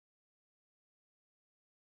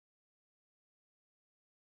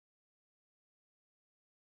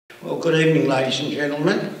Well, good evening, ladies and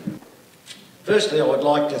gentlemen. Firstly, I would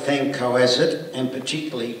like to thank Co.As.It and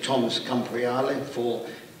particularly Thomas Campriale for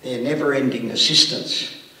their never-ending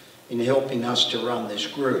assistance in helping us to run this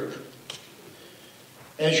group.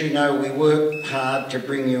 As you know, we work hard to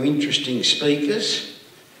bring you interesting speakers,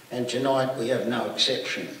 and tonight we have no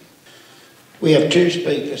exception. We have two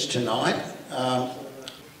speakers tonight.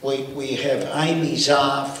 We have Amy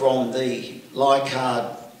Czar from the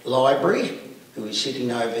Leichhardt Library, who is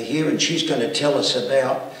sitting over here, and she's going to tell us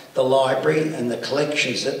about the library and the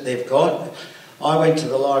collections that they've got. I went to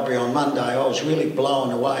the library on Monday. I was really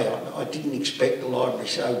blown away. I didn't expect the library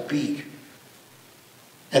so big.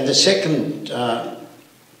 And the second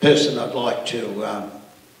person I'd like to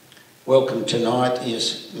welcome tonight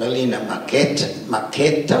is Melina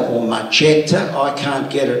Marchetta or Marchetta. I can't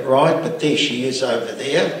get it right, but there she is over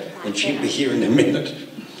there, and she'll be here in a minute.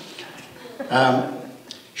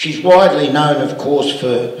 She's widely known, of course,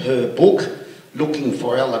 for her book, Looking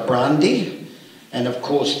for Alibrandi, and of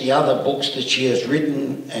course the other books that she has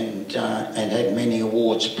written and had many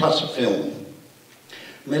awards, plus a film.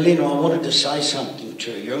 Melina, I wanted to say something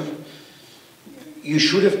to you. You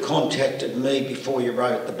should have contacted me before you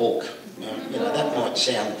wrote the book. You know, that might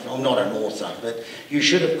sound, I'm not an author, but you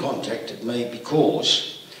should have contacted me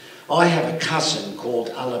because I have a cousin called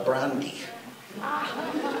Alibrandi.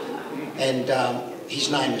 And his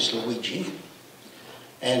name is Luigi.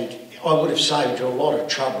 And I would have saved you a lot of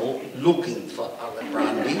trouble looking for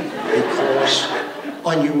Alibrandi because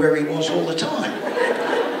I knew where he was all the time.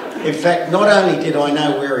 In fact, not only did I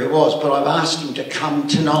know where he was, but I've asked him to come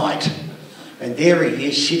tonight. And there he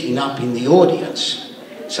is, sitting up in the audience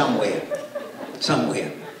somewhere.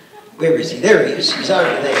 Where is he? There he is. He's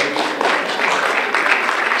over there.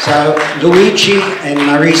 So Luigi and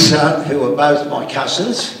Marisa, who are both my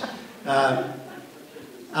cousins,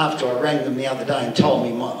 after I rang them the other day and told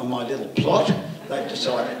me my little plot, they've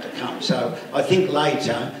decided to come. So I think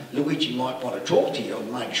later Luigi might want to talk to you and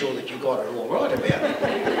make sure that you got it all right about it.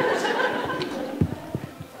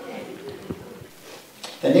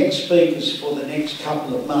 The next speakers for the next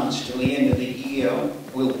couple of months till the end of the year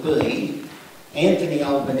will be Anthony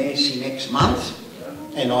Albanese next month,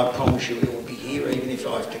 and I promise you he will be here even if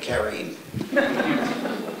I have to carry him.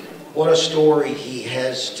 What a story he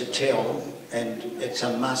has to tell, and it's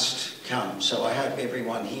a must come. So I hope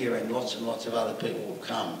everyone here and lots of other people will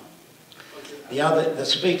come. The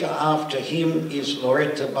speaker after him is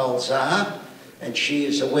Loretta Balzar, and she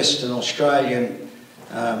is a Western Australian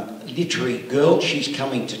literary girl. She's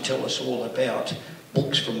coming to tell us all about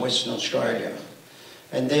books from Western Australia.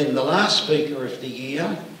 And then the last speaker of the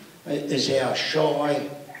year is our shy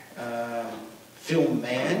film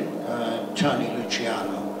man, Tony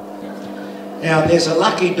Luciano. Now, there's a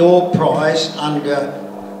lucky dog prize under,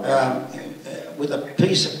 with a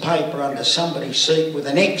piece of paper under somebody's seat with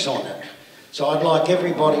an X on it. So I'd like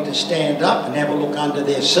everybody to stand up and have a look under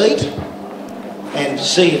their seat and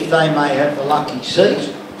see if they may have the lucky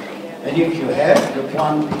seat. And if you have, you've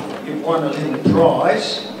won a little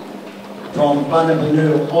prize from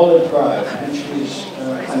Bunnamanoo Olive Grove, which is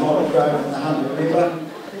an olive grove in the Hunter River,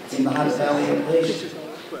 in the Hunter Valley at least.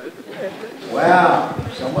 Wow,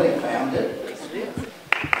 somebody found it.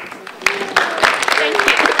 Thank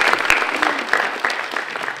you.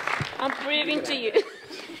 I'm proving to you.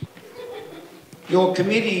 Your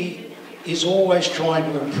committee is always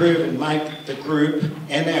trying to improve and make the group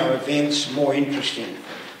and our events more interesting.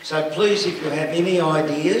 So please, if you have any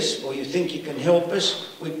ideas or you think you can help us,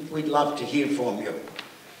 we'd love to hear from you.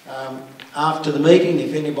 After the meeting,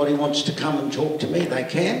 if anybody wants to come and talk to me, they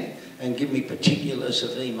can, and give me particulars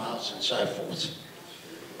of emails and so forth.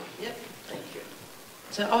 Yep. Thank you.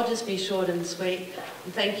 So I'll just be short and sweet.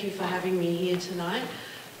 And thank you for having me here tonight.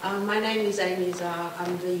 My name is Amy Czar.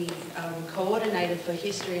 I'm the coordinator for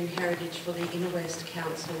History and Heritage for the Inner West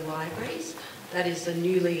Council Libraries. That is the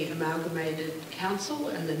newly amalgamated council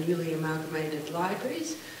and the newly amalgamated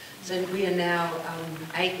libraries. So we are now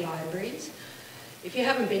 8 libraries. If you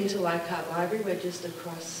haven't been to Leichhardt Library, we're just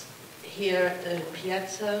across here at the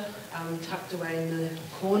piazza, tucked away in the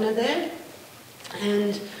corner there.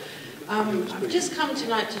 And I've just come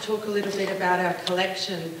tonight to talk a little bit about our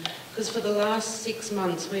collection, because for the last 6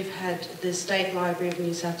 months we've had the State Library of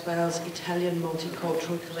New South Wales Italian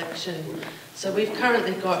Multicultural Collection. So we've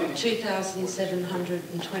currently got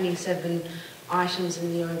 2,727 items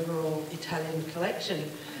in the overall Italian collection.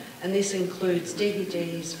 And this includes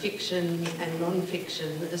DVDs, fiction and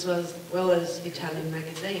non-fiction, as well as Italian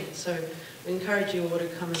magazines. So we encourage you all to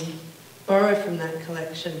come and borrow from that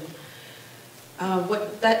collection.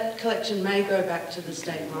 That collection may go back to the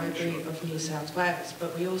State Library of New South Wales,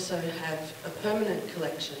 but we also have a permanent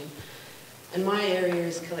collection. And my area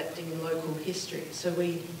is collecting local history. So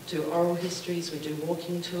we do oral histories, we do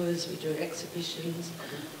walking tours, we do exhibitions.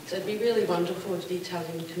 So it'd be really wonderful if the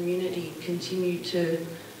Italian community continued to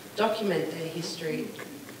document their history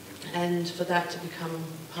and for that to become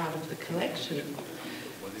part of the collection.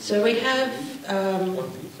 So we have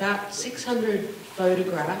about 600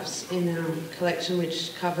 photographs in our collection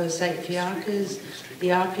which cover St Fiacre's,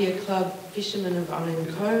 the Apia Club, Fishermen of Iron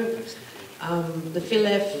Cove, the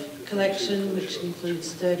Philef collection, which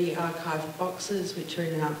includes 30 archived boxes which are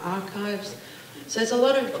in our archives. So there's a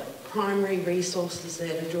lot of primary resources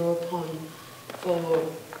there to draw upon for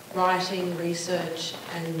writing, research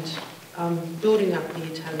and building up the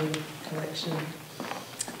Italian collection.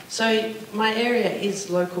 So my area is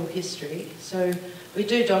local history, so we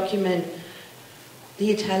do document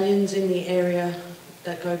the Italians in the area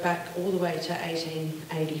that go back all the way to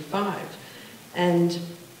 1885. And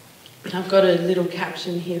I've got a little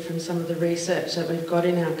caption here from some of the research that we've got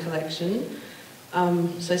in our collection.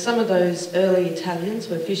 So some of those early Italians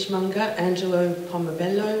were fishmonger Angelo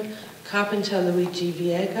Pomabello, carpenter Luigi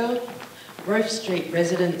Viego, Rofe Street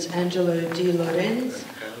residents Angelo Di Lorenz,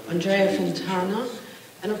 Andrea Fontana,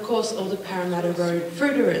 and of course all the Parramatta Road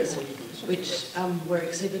fruiterers, which were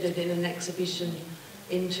exhibited in an exhibition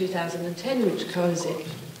in 2010, which Co.As.It was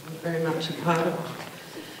very much a part of.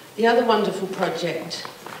 The other wonderful project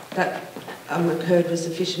that occurred was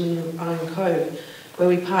the Fishermen of Iron Cove, where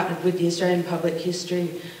we partnered with the Australian Public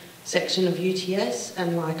History section of UTS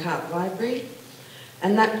and Leichhardt Library,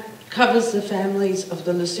 and that covers the families of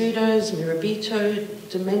the Lasudos, Mirabito,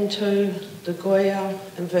 Demento, the Goya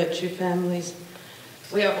and Virtue families.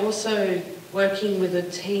 We are also working with a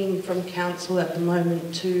team from Council at the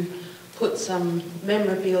moment to put some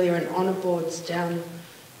memorabilia and honour boards down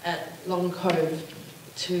at Long Cove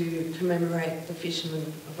to commemorate the Fishermen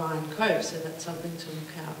of Iron Cove, so that's something to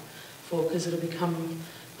look out for because it'll become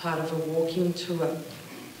part of a walking tour.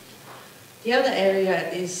 The other area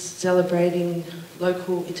is celebrating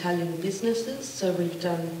local Italian businesses, so we've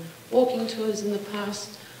done walking tours in the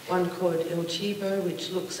past, one called Il Cibo, which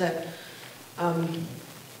looks at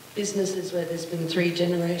businesses where there's been 3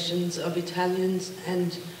 generations of Italians,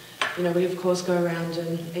 and you know, we of course go around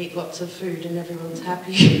and eat lots of food and everyone's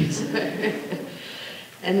happy.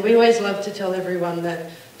 And we always love to tell everyone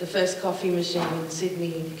that the first coffee machine in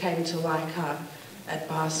Sydney came to Leichhardt at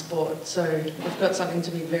Bar Sport, so we've got something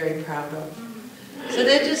to be very proud of. So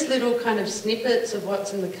they're just little kind of snippets of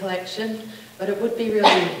what's in the collection, but it would be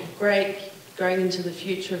really great going into the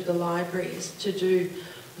future of the libraries to do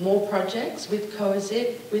more projects with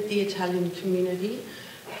Co.As.It, with the Italian community.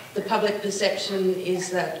 The public perception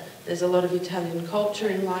is that there's a lot of Italian culture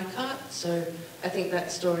in Leichhardt, so I think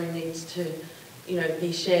that story needs to, you know,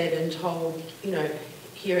 be shared and told, you know,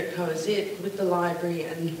 here at Co.As.It with the library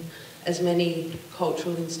and as many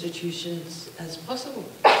cultural institutions as possible.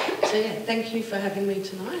 So yeah, thank you for having me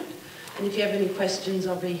tonight. And if you have any questions,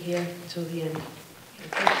 I'll be here till the end.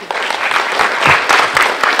 Thank you.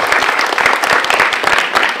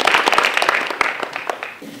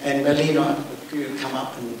 And Melina, could you come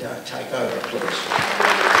up and take over, please?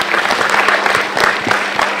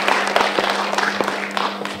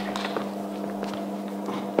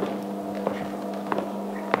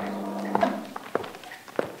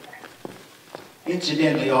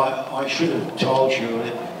 Incidentally, I should have told you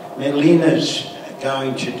that Melina's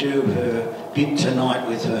going to do her bit tonight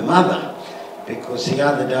with her mother, because the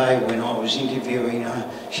other day when I was interviewing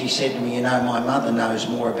her, she said to me, you know, my mother knows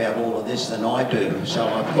more about all of this than I do, so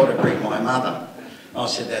I've got to bring my mother. I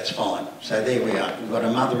said, that's fine. So there we are. We've got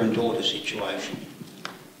a mother and daughter situation.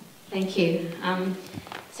 Thank you.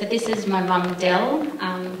 So this is my mum, Del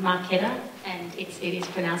Marchetta, and it is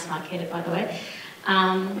pronounced Marchetta, by the way.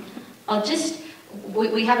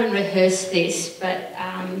 We haven't rehearsed this, but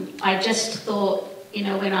I just thought, you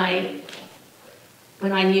know, when I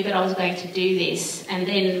knew that I was going to do this, and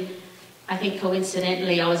then I think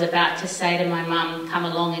coincidentally I was about to say to my mum, come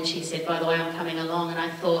along, and she said, by the way, I'm coming along, and I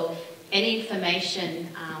thought any information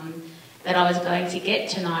that I was going to get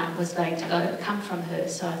tonight was going to come from her,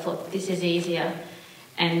 so I thought this is easier.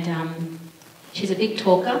 And she's a big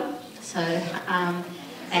talker, so,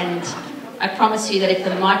 and I promise you that if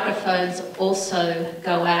the microphones also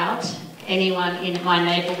go out, anyone in my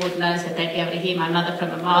neighbourhood knows that they'd be able to hear my mother from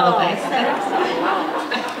a mile away.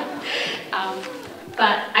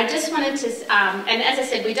 But I just wanted to, and as I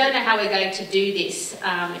said, we don't know how we're going to do this,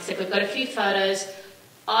 except we've got a few photos.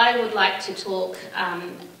 I would like to talk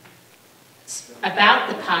about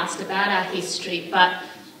the past, about our history, but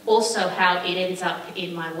also how it ends up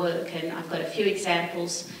in my work. And I've got a few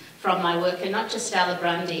examples from my work, and not just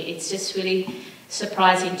Alibrandi. It's just really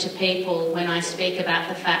surprising to people when I speak about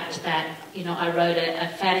the fact that, you know, I wrote a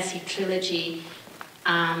fantasy trilogy,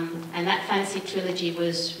 and that fantasy trilogy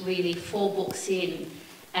was really 4 books in,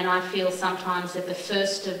 and I feel sometimes that the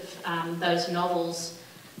first of those novels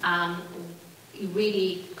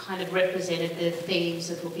really kind of represented the themes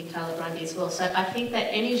of looking for Alibrandi as well. So I think that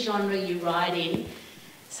any genre you write in,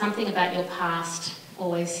 something about your past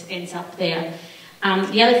always ends up there.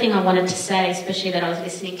 The other thing I wanted to say, especially that I was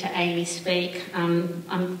listening to Amy speak,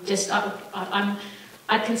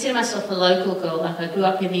 I consider myself a local girl. Like, I grew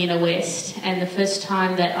up in the inner west, and the first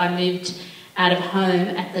time that I moved out of home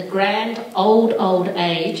at the grand old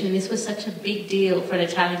age, and this was such a big deal for an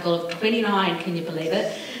Italian girl of 29, can you believe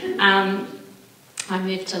it? I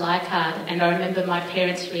moved to Leichhardt, and I remember my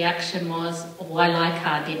parents' reaction was, why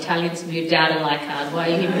Leichhardt? The Italians moved out of Leichhardt, why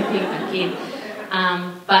are you moving back in?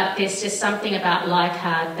 But there's just something about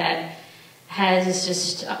Leichhardt that has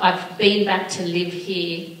just... I've been back to live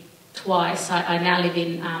here twice. I now live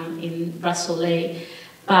in Russell-Lee.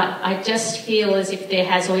 But I just feel as if there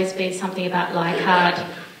has always been something about Leichhardt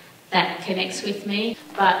that connects with me.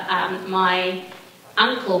 But my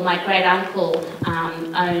uncle, my great-uncle,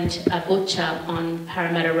 owned a butcher on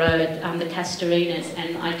Parramatta Road, the Castorinas,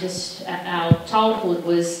 and our childhood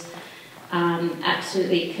was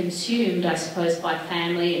absolutely consumed, I suppose, by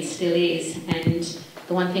family, and still is. And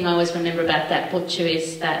the one thing I always remember about that butcher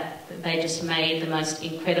is that they just made the most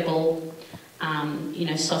incredible, you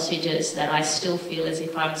know, sausages that I still feel as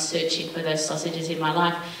if I'm searching for those sausages in my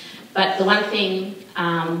life. But the one thing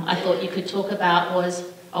I thought you could talk about was,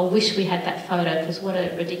 I wish we had that photo, because what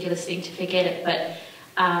a ridiculous thing to forget it. But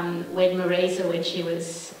when Marisa, when she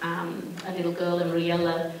was a little girl, and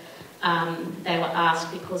Mariella, they were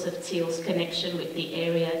asked, because of Teal's connection with the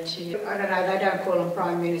area, to... I don't know, they don't call them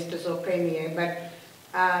Prime Ministers or Premier, but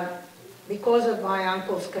because of my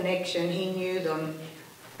uncle's connection, he knew them.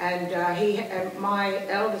 And my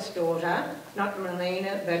eldest daughter, not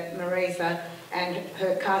Melina, but Marisa, and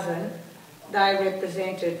her cousin, they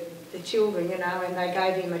represented the children, you know, and they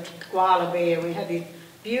gave him a koala bear. We had these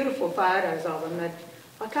beautiful photos of him that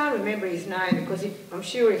I can't remember his name, because I'm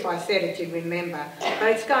sure if I said it you'd remember.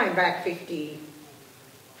 But it's going back nearly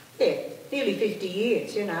 50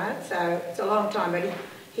 years, you know, so it's a long time. But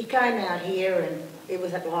he came out here, and it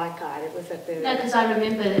was at Leichhardt. It was at the... No, because I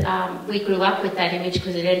remember we grew up with that image,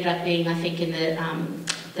 because it ended up being, I think, in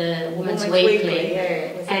the Women's Weekly.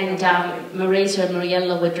 Yeah, and Marisa and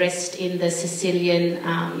Mariella were dressed in the Sicilian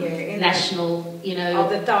national, you know...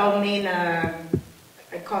 Of the Taormina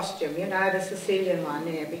costume, you know, the Sicilian one,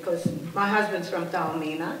 yeah, because my husband's from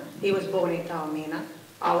Taormina. He was born in Taormina.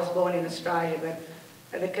 I was born in Australia,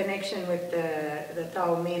 but the connection with the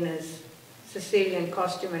Taormina's Sicilian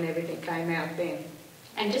costume and everything came out then.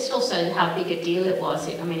 And just also how big a deal it was.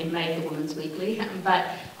 I mean, it made the Women's Weekly, but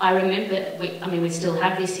I remember, we still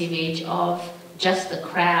have this image of just the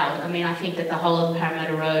crowd. I mean, I think that the whole of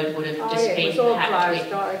Parramatta Road would have just been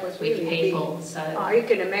packed with people. Big. So you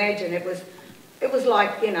can imagine it was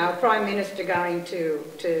like, you know, a Prime Minister going to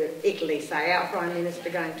Italy, say, our Prime Minister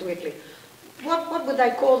going to Italy. What would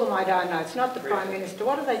they call them? I don't know. It's not the Prime Minister.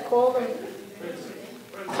 What do they call them?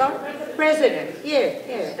 Sorry? President.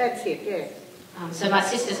 Yeah, that's it, yeah. So my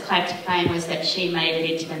sister's claim to fame was that she made it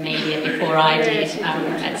into the media before I did,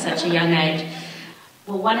 at such a young age.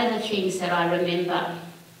 Well, one of the things that I remember,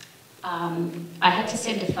 I had to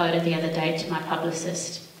send a photo the other day to my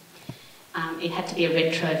publicist. It had to be a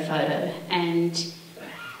retro photo, and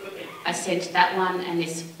I sent that one and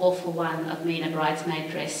this awful one of me in a bridesmaid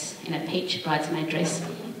dress, in a peach bridesmaid dress.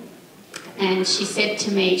 And she said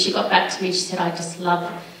to me, she got back to me, she said, I just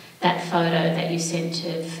love that photo that you sent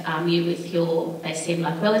of you with they seem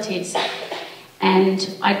like relatives.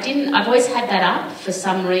 And I've always had that up for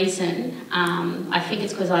some reason. I think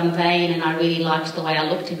it's because I'm vain and I really liked the way I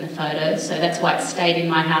looked in the photo, so that's why it stayed in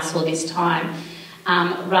my house all this time,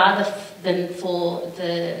 rather than for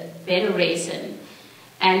the better reason.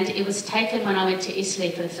 And it was taken when I went to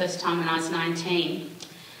Italy for the first time when I was 19.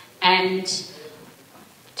 And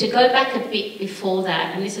to go back a bit before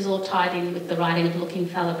that, and this is all tied in with the writing of Looking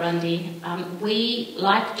for Alibrandi, we,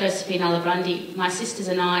 like Josephine Alibrandi, my sisters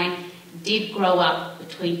and I, did grow up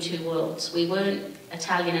between two worlds. We weren't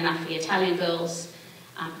Italian enough for the Italian girls,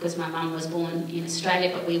 because my mum was born in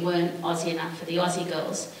Australia, but we weren't Aussie enough for the Aussie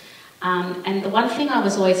girls. And the one thing I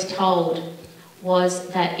was always told was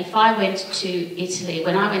that if I went to Italy,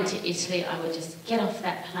 when I went to Italy, I would just get off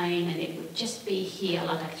that plane and it would just be here,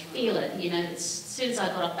 like I could feel it, you know, as soon as I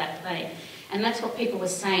got off that plane. And that's what people were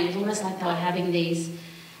saying. It was almost like they were having these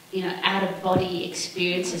out-of-body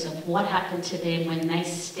experiences of what happened to them when they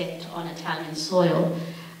stepped on Italian soil.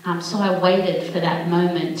 So I waited for that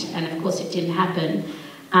moment, and of course it didn't happen.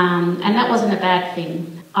 And that wasn't a bad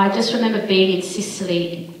thing. I just remember being in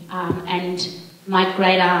Sicily and my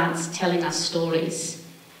great-aunts telling us stories.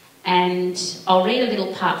 And I'll read a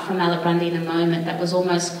little part from Alibrandi in a moment that was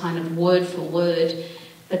almost kind of word for word,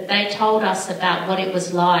 but they told us about what it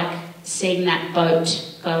was like seeing that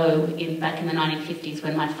boat go back in the 1950s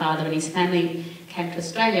when my father and his family came to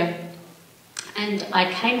Australia. And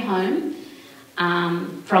I came home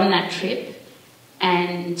from that trip,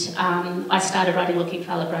 and I started writing Looking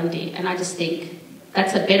for Alibrandi, and I just think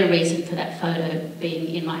that's a better reason for that photo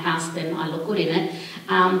being in my house than I look good in it.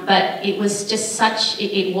 But it was just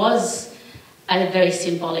it was a very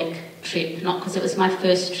symbolic trip, not because it was my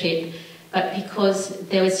first trip, but because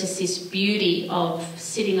there was just this beauty of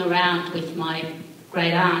sitting around with my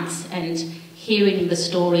great aunts and hearing the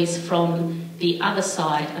stories from the other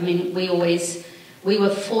side. I mean, we were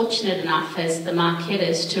fortunate enough as the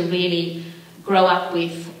Marchettas to really grow up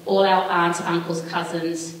with all our aunts, uncles,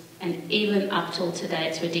 cousins, and even up till today,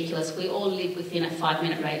 it's ridiculous, we all live within a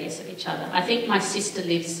 5-minute radius of each other. I think my sister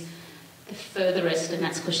lives the furthest, and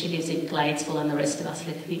that's because she lives in Gladesville and the rest of us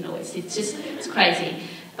live in the west. It's crazy.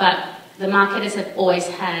 But the Marchettas have always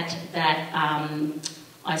had that,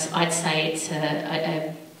 I'd say it's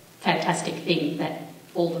a fantastic thing that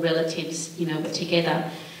all the relatives, were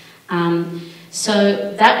together.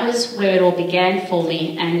 So that was where it all began for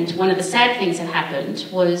me, and one of the sad things that happened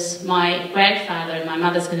was my grandfather, and my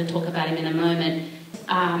mother's going to talk about him in a moment,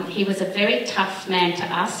 he was a very tough man to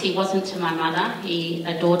us. He wasn't to my mother. He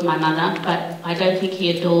adored my mother, but I don't think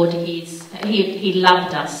he adored he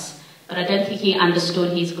loved us, but I don't think he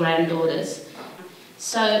understood his granddaughters.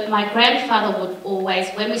 So my grandfather would always,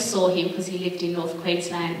 when we saw him, because he lived in North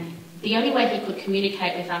Queensland, the only way he could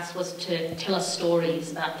communicate with us was to tell us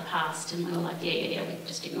stories about the past, and we were like, yeah, we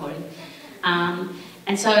just ignored him.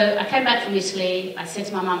 And so I came back from Italy. I said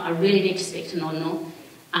to my mum, I really need to speak to Nonno.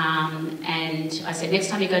 And I said, next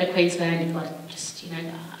time you go to Queensland, you've got to just,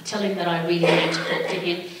 tell him that I really need to talk to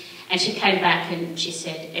him. And she came back and she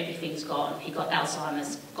said, everything's gone. He got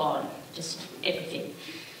Alzheimer's, gone, just everything.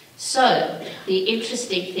 So, the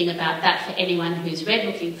interesting thing about that, for anyone who's read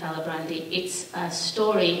Looking for Alibrandi, it's a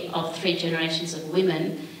story of 3 generations of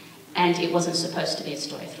women, and it wasn't supposed to be a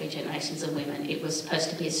story of 3 generations of women. It was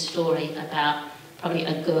supposed to be a story about probably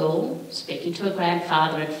a girl speaking to a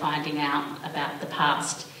grandfather and finding out about the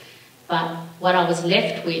past. But what I was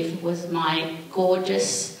left with was my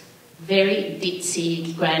gorgeous, very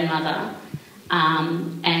ditzy grandmother,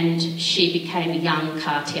 and she became a young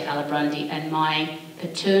Katia Alibrandi, and my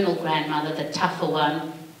paternal grandmother, the tougher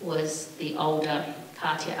one, was the older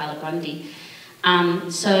Katia Alibrandi.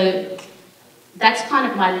 So that's kind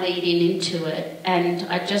of my lead-in into it. And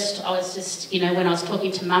I was just, when I was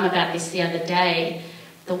talking to Mum about this the other day,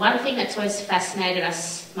 the one thing that's always fascinated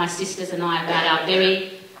us, my sisters and I, about our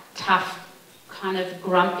very tough, kind of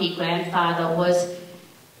grumpy grandfather was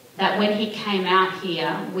that when he came out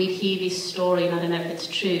here, we'd hear this story, and I don't know if it's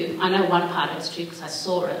true. I know one part of it's true because I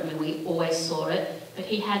saw it. I mean, we always saw it. But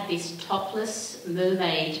he had this topless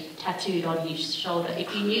mermaid tattooed on his shoulder.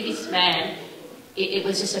 If you knew this man, it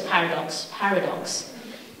was just a paradox.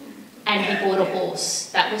 And he bought a horse.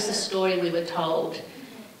 That was the story we were told.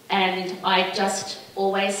 And I just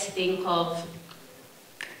always think of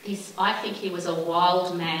this, I think he was a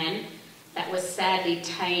wild man that was sadly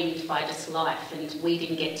tamed by just life, and we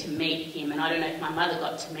didn't get to meet him, and I don't know if my mother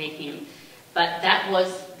got to meet him, but that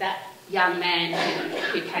was that young man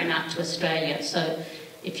who came out to Australia. So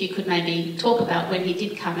if you could maybe talk about when he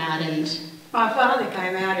did come out. And my father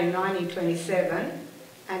came out in 1927,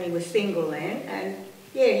 and he was single then, and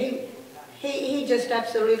yeah, he just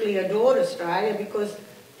absolutely adored Australia because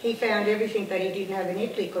he found everything that he didn't have in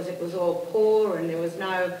Italy, because it was all poor and there was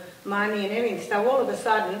no money and everything. So all of a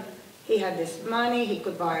sudden he had this money, he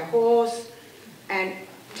could buy a horse, and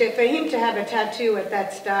for him to have a tattoo at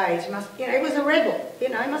that stage, he was a rebel, he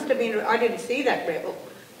must have been, I didn't see that rebel,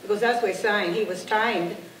 because as we're saying, he was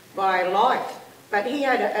tamed by life. But he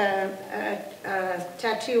had a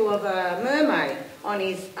tattoo of a mermaid on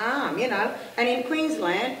his arm, and in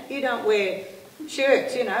Queensland, you don't wear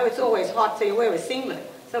shirts, it's always hot, so you wear a singlet.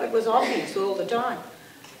 So it was obvious all the time.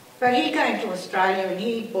 But he came to Australia and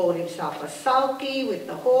he bought himself a sulky with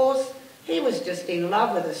the horse. He was just in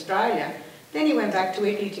love with Australia. Then he went back to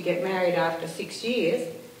Italy to get married after 6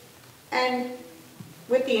 years, and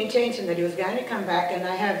with the intention that he was going to come back, and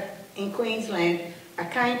they have in Queensland a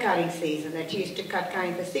cane cutting season that used to cut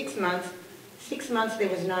cane for 6 months. 6 months there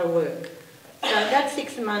was no work. So that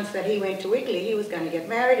 6 months that he went to Italy, he was going to get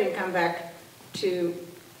married and come back to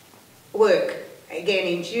work again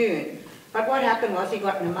in June. But what happened was he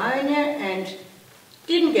got pneumonia and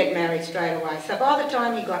didn't get married straight away. So by the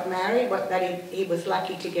time he got married, he was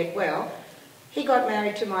lucky to get well, he got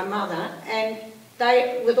married to my mother, and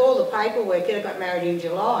they, with all the paperwork, he got married in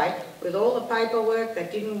July, with all the paperwork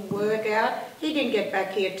that didn't work out, he didn't get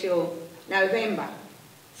back here till November.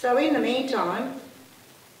 So in the meantime,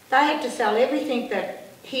 they had to sell everything that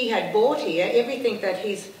he had bought here, everything that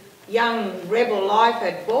his young rebel life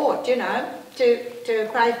had bought, you know, to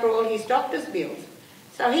pay for all his doctor's bills.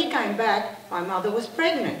 So he came back, my mother was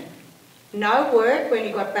pregnant. No work when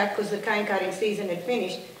he got back because the cane cutting season had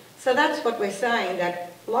finished. So that's what we're saying,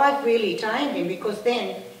 that life really tamed him, because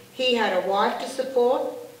then he had a wife to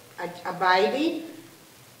support, a baby,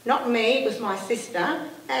 not me, it was my sister,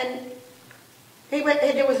 and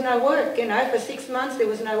there was no work, you know, for 6 months there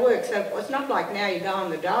was no work. So it's not like now you go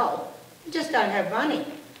on the dole, you just don't have money.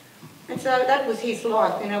 And so that was his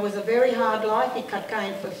life, you know, it was a very hard life. He cut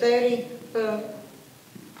cane for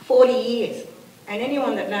 40 years. And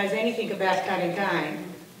anyone that knows anything about cutting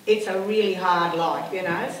cane, it's a really hard life, you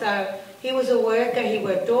know. So he was a worker, he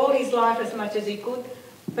worked all his life as much as he could,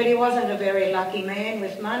 but he wasn't a very lucky man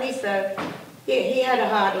with money, so yeah, he had a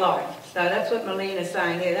hard life. So that's what Melina's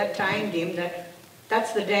saying there, that tamed him,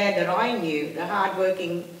 that's the dad that I knew, the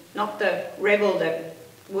hard-working, not the rebel that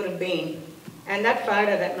would have been. And that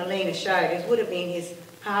photo that Melina showed, it would have been his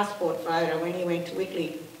passport photo when he went to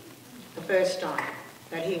Italy the first time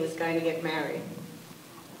that he was going to get married.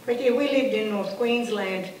 But yeah, we lived in North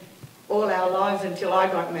Queensland all our lives until I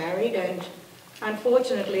got married, and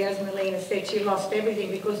unfortunately, as Melina said, she lost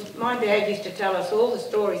everything, because my dad used to tell us all the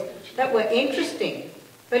stories that were interesting,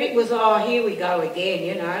 but it was, oh, here we go again,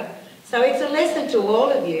 you know. So it's a lesson to all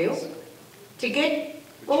of you to get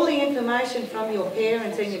all the information from your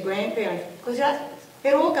parents and your grandparents, because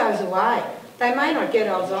it all goes away. They may not get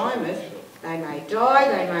Alzheimer's, they may die,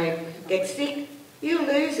 they may get sick. You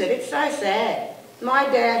lose it, it's so sad. My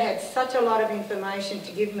dad had such a lot of information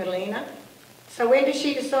to give Melina. So when does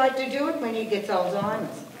she decide to do it? When he gets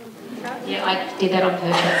Alzheimer's. Yeah, I did that on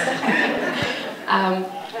purpose.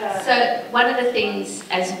 So one of the things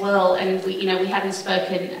as well, and we haven't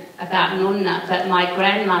spoken about Nonna, but my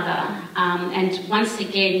grandmother, and once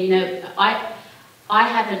again, I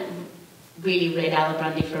haven't really read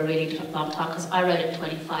Alibrandi for a really long time, because I wrote it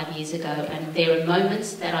 25 years ago, and there are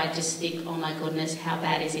moments that I just think, oh my goodness, how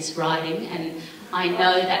bad is this writing? And I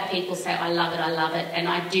know that people say, I love it, and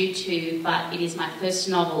I do too, but it is my first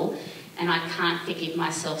novel, and I can't forgive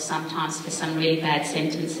myself sometimes for some really bad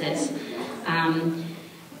sentences.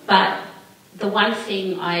 But the one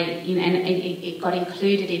thing and it got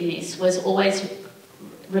included in this, was always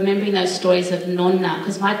remembering those stories of Nonna,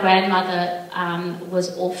 because my grandmother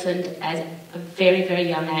was orphaned at a very, very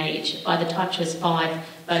young age. By the time she was 5,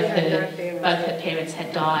 both her parents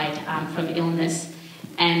had died from illness,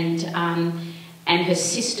 and her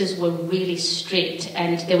sisters were really strict.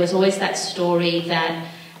 And there was always that story that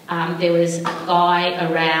there was a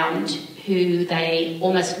guy around who they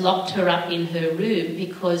almost locked her up in her room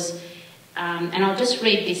because, and I'll just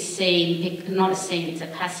read this scene, not a scene, it's a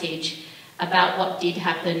passage, about what did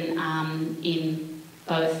happen in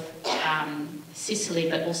both Sicily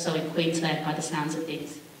but also in Queensland by the sounds of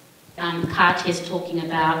things. Cartier's talking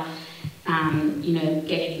about,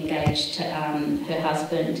 getting engaged to her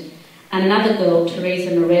husband. Another girl,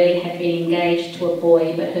 Teresa Morelli, had been engaged to a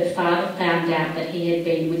boy, but her father found out that he had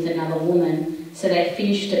been with another woman, so they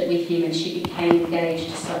finished it with him and she became engaged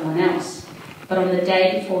to someone else. But on the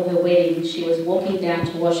day before her wedding, she was walking down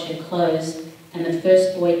to wash her clothes, and the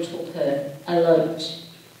first boy took her, eloped.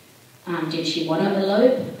 Did she want to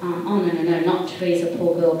elope? Oh, no, not Teresa,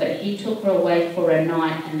 poor girl, but he took her away for a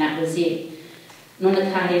night, and that was it.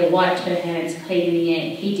 Nonna Cartier wiped her hands clean in the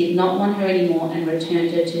air. He did not want her anymore and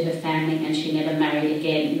returned her to her family, and she never married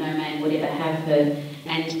again. No man would ever have her.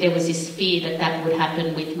 And there was this fear that that would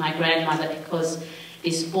happen with my grandmother, because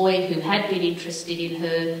this boy who had been interested in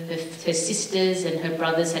her sisters and her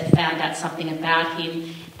brothers had found out something about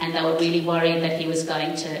him, and they were really worried that he was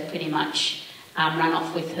going to pretty much run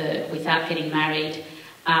off with her without getting married.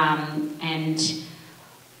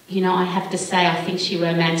 I have to say, I think she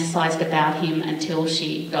romanticised about him until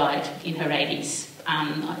she died in her 80s.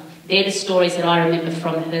 They're the stories that I remember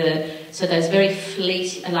from her. So those very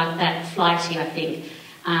flighty, I think,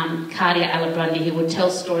 Cartier Alibrandi, who would tell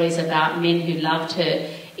stories about men who loved her.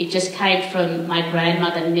 It just came from my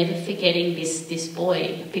grandmother never forgetting this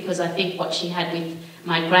boy, because I think what she had with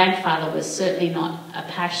my grandfather was certainly not a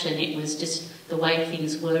passion, it was just the way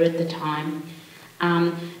things were at the time.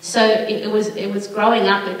 So it was growing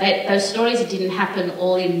up. Those stories didn't happen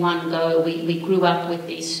all in one go. We grew up with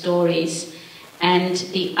these stories. And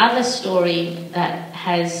the other story that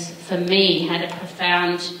has, for me, had a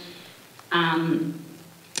profound,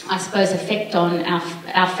 I suppose, effect on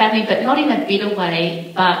our family, but not in a bitter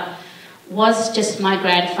way, but was just my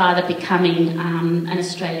grandfather becoming an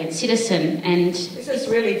Australian citizen. And this is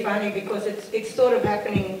really funny because it's sort of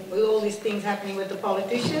happening with all these things happening with the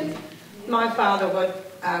politicians. My father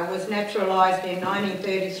was naturalised in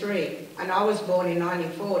 1933 and I was born in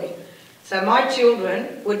 1940. So my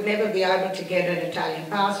children would never be able to get an Italian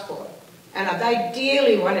passport. And they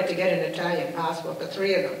dearly wanted to get an Italian passport, the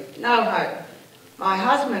three of them. No hope. My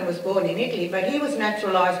husband was born in Italy, but he was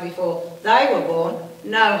naturalised before they were born.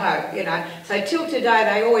 No hope, you know. So till today,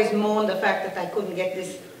 they always mourn the fact that they couldn't get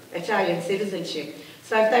this Italian citizenship.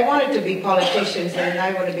 So if they wanted to be politicians, then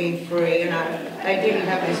they would have been free, you know. They didn't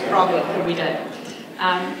have this problem. We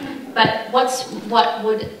don't. But what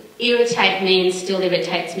would irritate me and still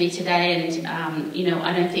irritates me today, and you know,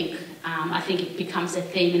 I think it becomes a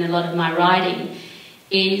theme in a lot of my writing,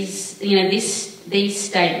 is, you know, these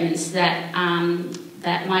statements that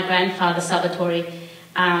that my grandfather Salvatore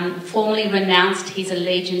formally renounced his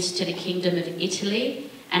allegiance to the Kingdom of Italy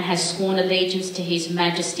and has sworn allegiance to His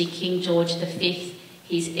Majesty King George V,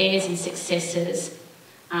 his heirs and successors,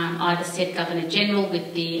 either said Governor-General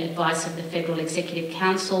with the advice of the Federal Executive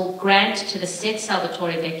Council, grant to the said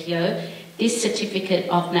Salvatore Vecchio this certificate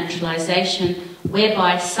of naturalisation,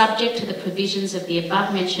 whereby, subject to the provisions of the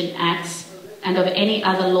above-mentioned acts and of any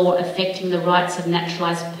other law affecting the rights of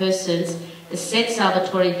naturalised persons, the said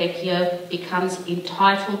Salvatore Vecchio becomes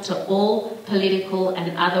entitled to all political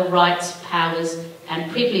and other rights, powers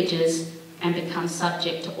and privileges, and becomes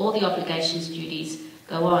subject to all the obligations, duties,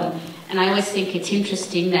 go on. And I always think it's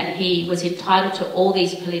interesting that he was entitled to all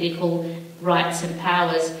these political rights and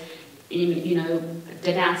powers, you know,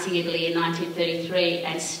 denouncing Italy in 1933,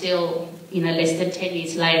 and still, you know, less than 10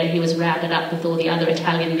 years later, he was rounded up with all the other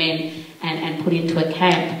Italian men and put into a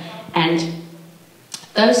camp. And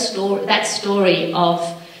that story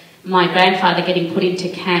of my grandfather getting put into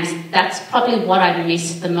camps, that's probably what I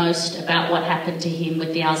miss the most about what happened to him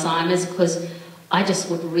with the Alzheimer's, because I just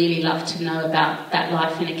would really love to know about that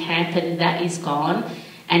life in a camp, and that is gone.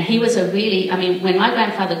 And he was I mean, when my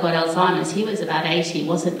grandfather got Alzheimer's, he was about 80,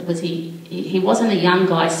 he wasn't a young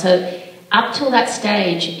guy. So up till that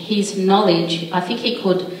stage, his knowledge, I think he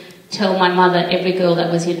could tell my mother every girl that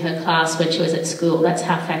was in her class when she was at school. That's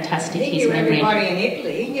how fantastic his memory. He knew everybody in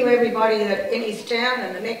Italy. He knew everybody that in his town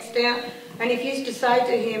and the next town. And if you used to say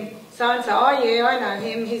to him, so-and-so, oh yeah, I know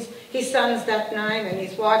him, his son's that name and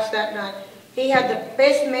his wife's that name. He had the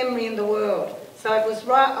best memory in the world. So it was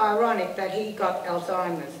right ironic that he got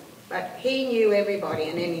Alzheimer's. But he knew everybody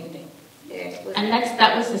and anything. Yeah,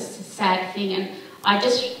 that was a sad thing.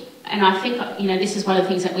 And I think, you know, this is one of the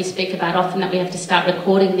things that we speak about often, that we have to start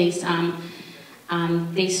recording these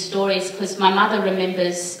stories, because my mother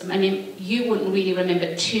remembers. I mean, you wouldn't really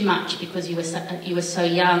remember too much because you were so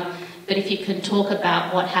young, but if you can talk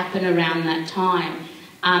about what happened around that time,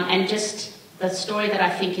 and just the story that I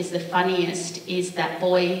think is the funniest is that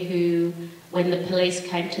boy who, when the police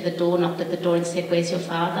came to the door, knocked at the door and said, "Where's your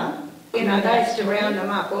father?" You know, they used to round them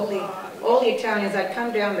up. All the Italians, they'd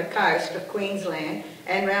come down the coast of Queensland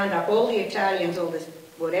and round up all the Italians, all the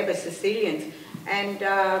whatever Sicilians, and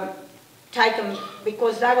take them,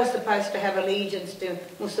 because they were supposed to have allegiance to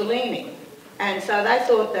Mussolini. And so they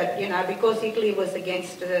thought that, you know, because Italy was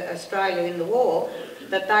against Australia in the war,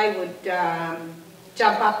 that they would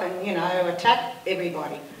jump up and, you know, attack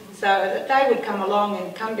everybody. So that they would come along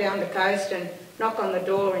and come down the coast and knock on the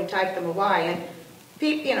door and take them away. And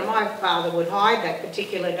people, you know, my father would hide that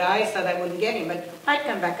particular day so they wouldn't get him, but they'd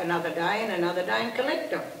come back another day and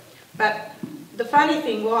collect them. But the funny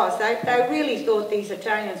thing was, they really thought these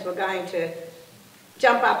Italians were going to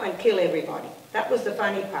jump up and kill everybody. That was the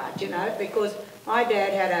funny part, you know, because my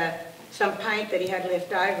dad had some paint that he had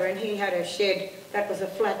left over, and he had a shed that was a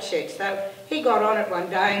flat shed. So he got on it one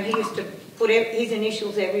day and he used to put his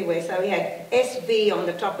initials everywhere. So he had SV on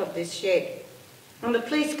the top of this shed. And the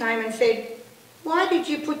police came and said, "Why did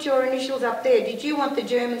you put your initials up there? Did you want the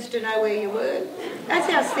Germans to know where you were?"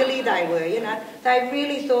 That's how silly they were, you know. They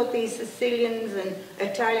really thought these Sicilians and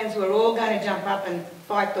Italians were all going to jump up and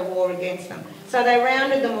fight the war against them. So they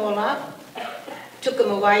rounded them all up, took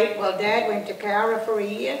them away. Well, Dad went to Cowra for a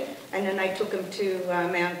year, and then they took him to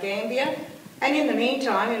Mount Gambier. And in the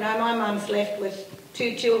meantime, you know, my mum's left with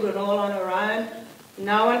 2 children all on her own,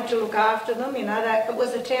 no one to look after them, you know. It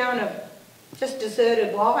was a town of just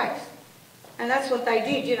deserted wives. And that's what they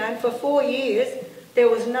did, you know. And for 4 years, there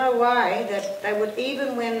was no way that they would,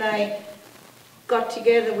 even when they got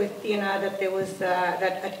together with, you know, that there was,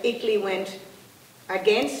 that Italy went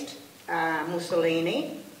against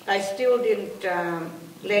Mussolini, they still didn't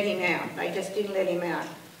let him out. They just didn't let him out.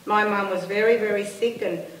 My mum was very, very sick,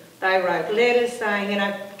 and they wrote letters saying, you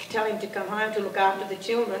know, tell him to come home to look after the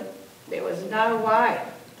children. There was no way.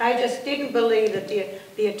 They just didn't believe that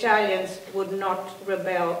the Italians would not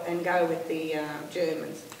rebel and go with the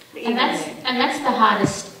Germans. And that's the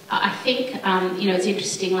hardest. I think, you know, it's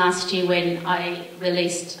interesting last year when I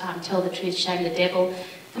released Tell the Truth, Shame the Devil.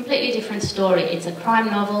 Completely different story. It's a crime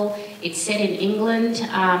novel. It's set in England,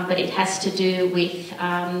 but it has to do with,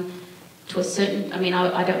 to a certain, I mean,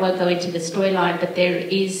 I won't go into the storyline, but there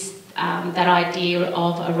is that idea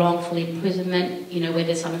of a wrongful imprisonment, you know,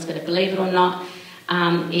 whether someone's going to believe it or not.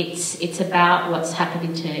 It's about what's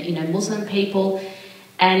happening to, you know, Muslim people.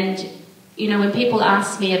 And, you know, when people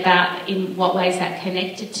ask me about in what ways that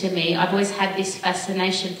connected to me, I've always had this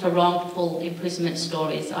fascination for wrongful imprisonment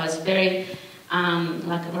stories. I was very,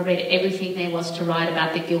 like I read everything there was to write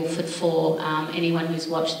about the Guildford Four. Anyone who's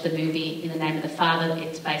watched the movie In the Name of the Father,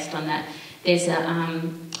 it's based on that. There's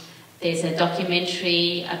a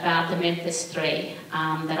documentary about the Memphis Three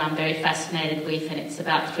that I'm very fascinated with, and it's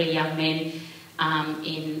about three young men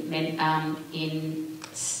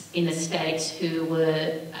in the States who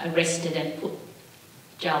were arrested and put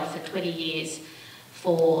jail for 20 years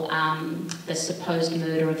for the supposed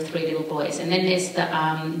murder of three little boys. And then there's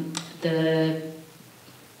the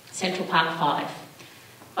Central Park Five,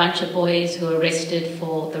 bunch of boys who were arrested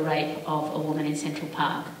for the rape of a woman in Central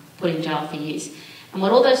Park, put in jail for years. And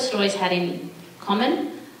what all those stories had in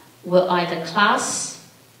common were either class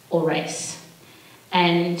or race.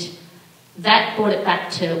 And that brought it back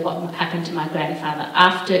to what happened to my grandfather.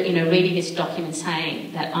 After, you know, reading this document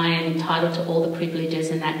saying that I am entitled to all the privileges,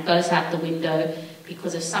 and that goes out the window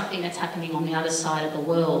because of something that's happening on the other side of the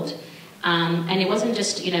world. And it wasn't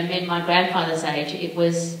just, you know, men my grandfather's age. It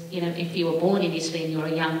was, you know, if you were born in Italy and you were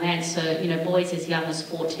a young man, so, you know, boys as young as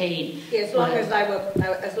 14. Yeah, as long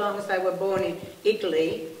as they were born in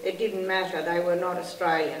Italy, it didn't matter. They were not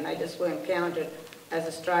Australian. They just weren't counted as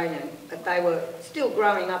Australian, but they were still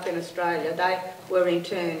growing up in Australia. They were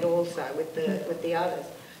interned also with the others.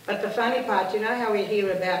 But the funny part, you know how we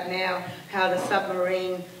hear about now how the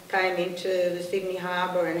submarine came into the Sydney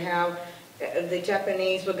harbour and how the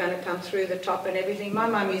Japanese were going to come through the top and everything. My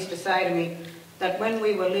mum used to say to me that when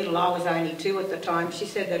we were little, I was only 2 at the time, she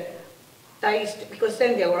said that they used to, because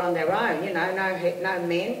then they were on their own, you know, no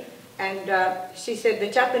men, and she said the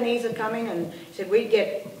Japanese are coming, and she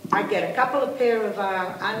said I'd get a couple of pair of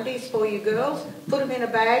undies for you girls, put them in a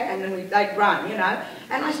bag, and then they'd run, you know.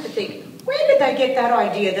 And I used to think, where did they get that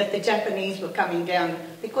idea that the Japanese were coming down?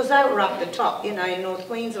 Because they were up the top, you know, in North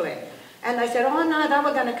Queensland. And they said, oh no, they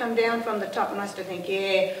were going to come down from the top. And I used to think,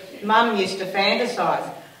 yeah, Mum used to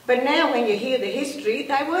fantasise. But now when you hear the history,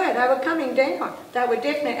 they were coming down. They were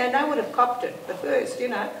definitely, and they would have copped it the first, you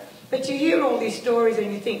know. But you hear all these stories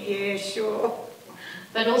and you think, yeah, sure.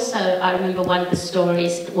 But also, I remember one of the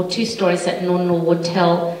stories, or 2 stories that Nonno would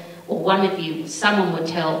tell, or someone would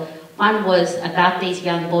tell. One was about these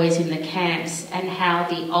young boys in the camps and how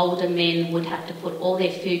the older men would have to put all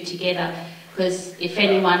their food together, because if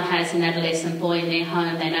anyone has an adolescent boy in their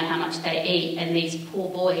home, they know how much they eat, and these poor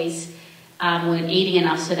boys weren't eating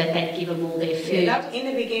enough so that they'd give them all their food. Yeah, in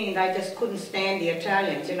the beginning, they just couldn't stand the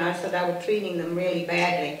Italians, you know, so they were treating them really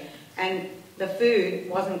badly. And the food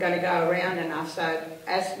wasn't going to go around enough, so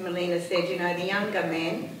as Melina said, you know, the younger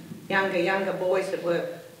men, younger boys that were,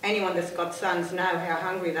 anyone that's got sons know how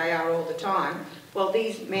hungry they are all the time. Well,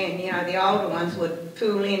 these men, you know, the older ones would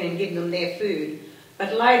pool in and give them their food.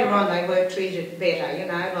 But later on they were treated better, you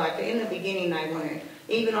know, like in the beginning they weren't.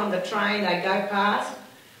 Even on the train they'd go past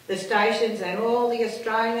the stations and all the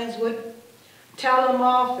Australians would tell them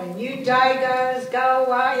off and you Dagos, go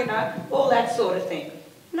away, you know, all that sort of thing.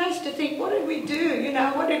 And I used to think, what did we do, you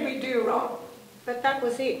know, what did we do wrong? But that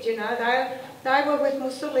was it, you know, they were with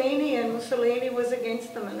Mussolini and Mussolini was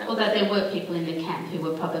against them. And although there were people in the camp who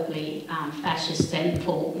were probably fascists and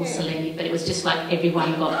for Mussolini, but it was just like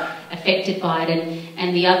everyone got affected by it.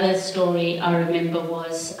 And the other story I remember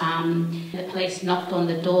was the police knocked on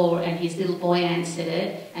the door and his little boy answered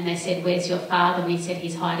it and they said, where's your father? And he said,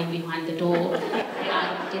 he's hiding behind the door.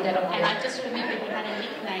 And I just remember he had a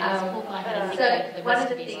nickname, poor guy had a nickname for the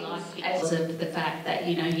rest of his life because of the fact that,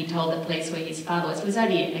 you know, he told the police where his father was. He was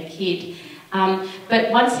only a kid.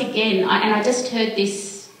 But once again, I just heard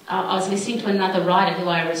this, I was listening to another writer who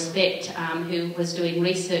I respect, who was doing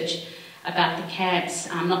research about the camps,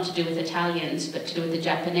 not to do with Italians, but to do with the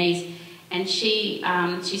Japanese, And she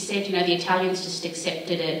said, you know, the Italians just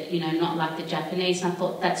accepted it, you know, not like the Japanese. And I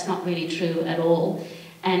thought that's not really true at all.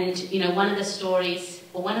 And, you know, one of the stories,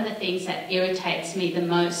 or one of the things that irritates me the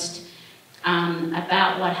most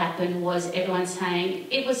about what happened was everyone saying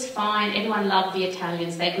it was fine, everyone loved the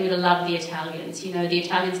Italians, they grew to love the Italians. You know, the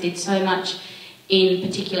Italians did so much in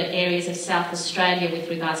particular areas of South Australia with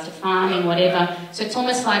regards to farming, whatever. So it's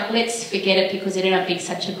almost like, let's forget it because it ended up being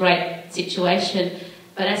such a great situation.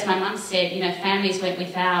 But as my mum said, you know, families went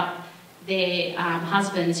without their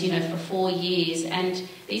husbands, you know, for 4 years, and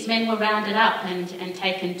these men were rounded up and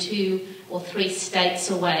taken 2 or 3 states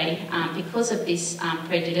away because of this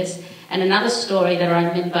prejudice. And another story that I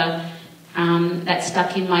remember that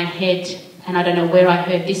stuck in my head, and I don't know where I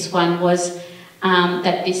heard this one, was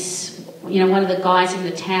that this, you know, one of the guys in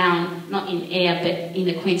the town, not in Ayr, but in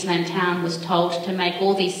a Queensland town, was told to make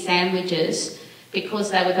all these sandwiches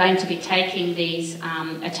because they were going to be taking these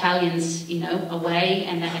Italians, you know, away,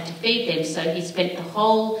 and they had to feed them. So he spent the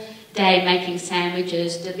whole day making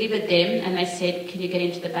sandwiches, delivered them, and they said, can you get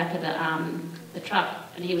into the back of the truck?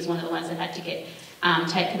 And he was one of the ones that had to get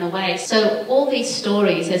taken away. So all these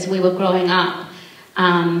stories, as we were growing up,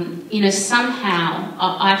 you know, somehow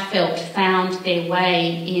I felt found their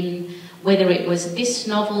way in, whether it was this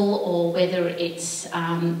novel or whether it's,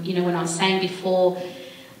 you know, when I was saying before,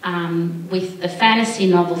 with the fantasy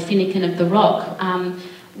novel Finnegan of the Rock,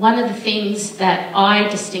 one of the things that I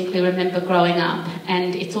distinctly remember growing up,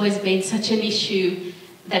 and it's always been such an issue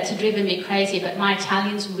that's driven me crazy, but my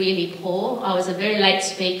Italian's really poor. I was a very late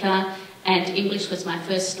speaker, and English was my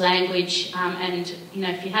first language, and, you know,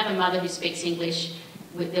 if you have a mother who speaks English,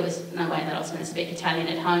 there was no way that I was going to speak Italian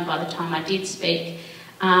at home by the time I did speak.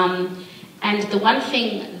 And the one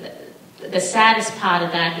thing, the saddest part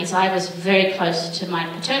of that is I was very close to my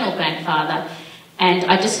paternal grandfather, and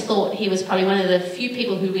I just thought he was probably one of the few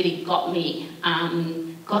people who really got me,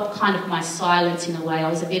 got kind of my silence in a way. I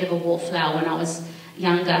was a bit of a wallflower when I was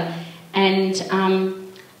younger, and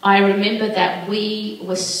I remember that we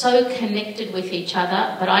were so connected with each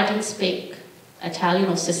other, but I didn't speak Italian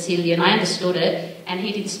or Sicilian. I understood it, and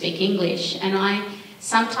he didn't speak English. And I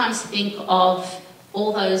sometimes think of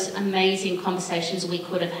all those amazing conversations we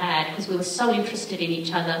could have had because we were so interested in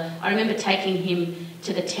each other. I remember taking him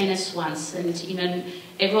to the tennis once, and, you know,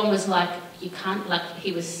 everyone was like, you can't, like,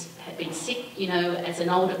 he had been sick, you know, as an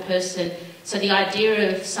older person. So the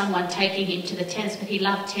idea of someone taking him to the tennis, but he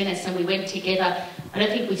loved tennis, and we went together. I don't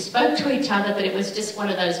think we spoke to each other, but it was just one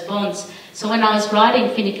of those bonds. So when I was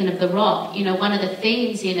writing Finnegan of the Rock, you know, one of the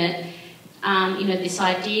themes in it, you know, this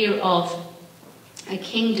idea of a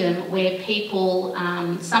kingdom where people,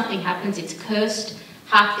 something happens, it's cursed,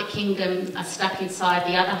 half the kingdom are stuck inside,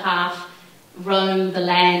 the other half roam the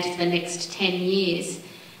land for the next 10 years.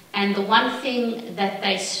 And the one thing that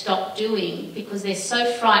they stop doing, because they're so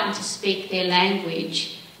frightened to speak their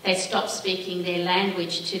language, they stop speaking their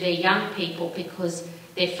language to their young people because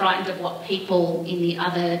they're frightened of what people in the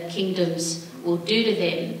other kingdoms will do to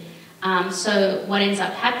them. So what ends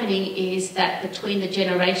up happening is that between the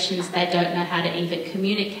generations, they don't know how to even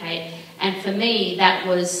communicate. And for me, that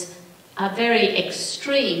was a very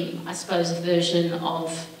extreme, I suppose, version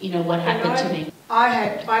of, you know, what happened to me.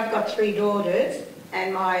 I've got 3 daughters,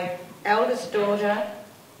 and my eldest daughter,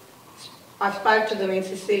 I spoke to them in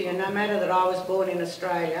Sicilian. No matter that I was born in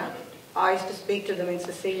Australia, I used to speak to them in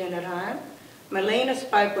Sicilian at home. Melina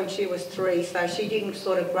spoke when she was 3, so she didn't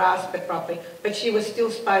sort of grasp it properly, but she was still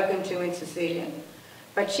spoken to in Sicilian.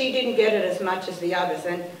 But she didn't get it as much as the others.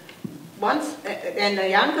 And the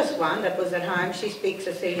youngest one that was at home, she speaks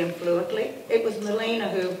Sicilian fluently. It was Melina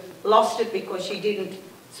who lost it because she didn't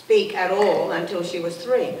speak at all until she was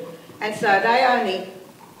 3. And so they only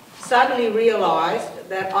suddenly realised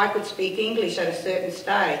that I could speak English at a certain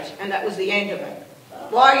stage, and that was the end of it.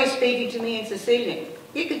 Why are you speaking to me in Sicilian?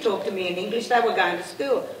 You could talk to me in English. They were going to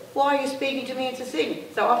school. Why are you speaking to me in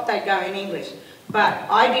Sicilian? So off they'd go in English. But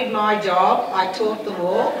I did my job. I taught them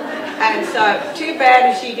all. And so too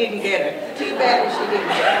bad if she didn't get it. Too bad if she didn't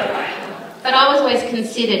get it. But I was always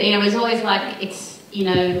considered, you know, it was always like, it's, you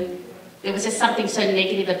know, there was just something so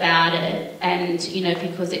negative about it. And, you know,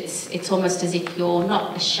 because it's almost as if you're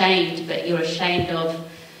not ashamed, but you're ashamed of,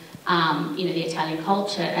 you know, the Italian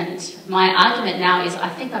culture. And my argument now is I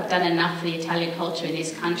think I've done enough for the Italian culture in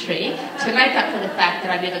this country to make up for the fact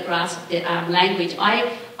that I never grasped the language.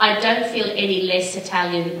 I don't feel any less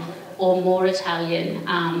Italian or more Italian,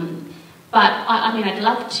 but I mean, I'd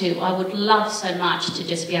love to. I would love so much to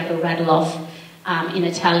just be able to rattle off in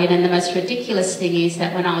Italian. And the most ridiculous thing is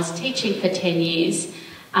that when I was teaching for 10 years,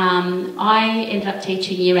 I ended up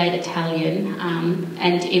teaching Year 8 Italian,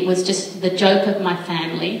 and it was just the joke of my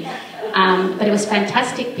family. But it was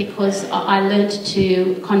fantastic because I learned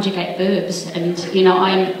to conjugate verbs, and you know,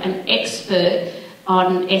 I'm an expert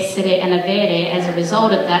on essere and avere as a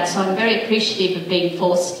result of that, so I'm very appreciative of being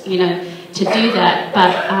forced, you know, to do that.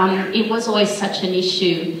 But it was always such an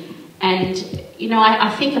issue, and you know, I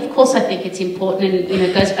think, of course, I think it's important, and you know,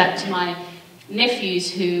 it goes back to my nephews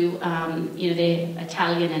who, you know, they're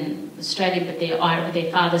Italian and Australian, but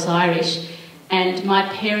their father's Irish. And my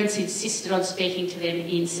parents insisted on speaking to them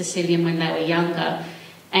in Sicilian when they were younger.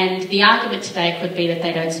 And the argument today could be that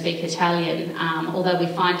they don't speak Italian, although we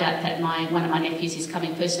find out that one of my nephews is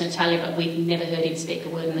coming first in Italian, but we've never heard him speak a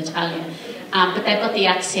word in Italian. But they've got the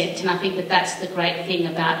accent, and I think that that's the great thing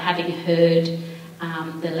about having heard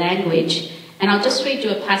the language. And I'll just read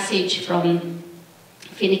you a passage from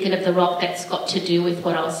Finnegan of the Rock that's got to do with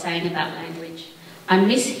what I was saying about language. I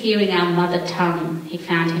miss hearing our mother tongue, he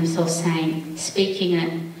found himself saying, speaking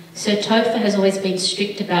it. Sir Topher has always been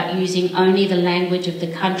strict about using only the language of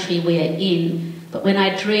the country we are in, but when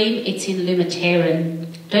I dream, it's in Lumateran.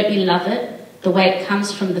 Don't you love it? The way it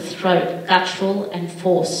comes from the throat, guttural and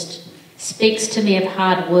forced. Speaks to me of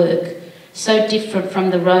hard work, so different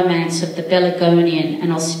from the romance of the Beligonian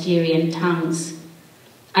and Osterian tongues.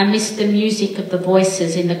 I miss the music of the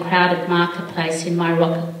voices in the crowded marketplace in my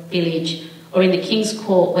rock village, or in the King's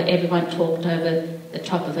Court where everyone talked over the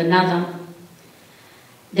top of another.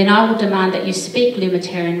 Then I will demand that you speak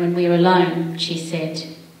Lumateran when we are alone, she said.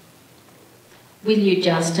 Will you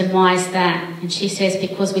just, and why is that? And she says,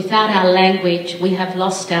 because without our language we have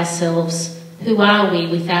lost ourselves. Who are we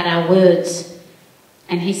without our words?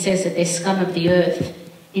 And he says that they're scum of the earth.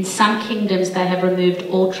 In some kingdoms they have removed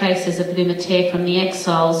all traces of Lumatere from the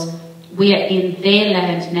exiles. We are in their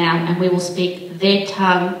land now, and we will speak their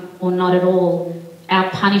tongue or not at all, our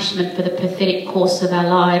punishment for the pathetic course of our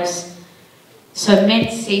lives. So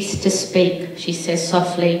men ceased to speak, she says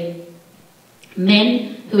softly.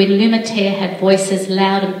 Men who in Lumatere had voices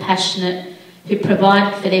loud and passionate, who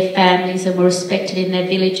provided for their families and were respected in their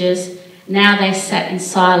villages, now they sat in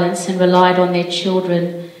silence and relied on their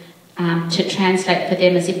children to translate for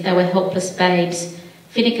them as if they were helpless babes.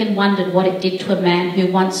 Finnegan wondered what it did to a man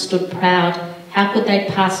who once stood proud. How could they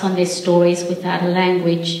pass on their stories without a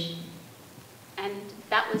language? And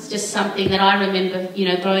that was just something that I remember, you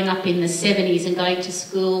know, growing up in the 70s and going to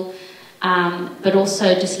school, but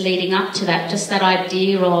also just leading up to that, just that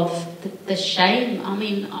idea of the shame. I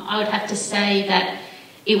mean, I would have to say that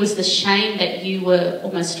it was the shame that you were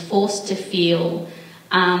almost forced to feel,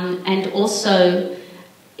 and also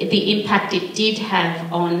the impact it did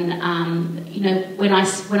have on, you know, when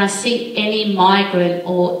I see any migrant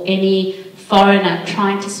or any foreigner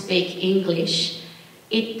trying to speak English,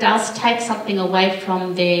 it does take something away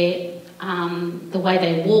from their, the way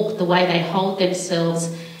they walk, the way they hold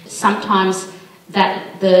themselves. Sometimes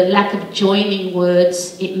that the lack of joining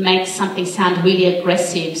words, it makes something sound really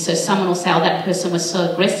aggressive. So someone will say, oh, that person was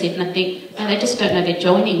so aggressive, and I think, no, they just don't know their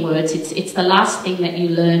joining words. It's the last thing that you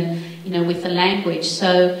learn, you know, with the language.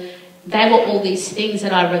 So they were all these things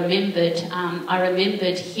that I remembered. I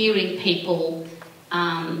remembered hearing people,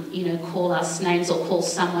 you know, call us names or call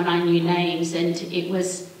someone I knew names, and it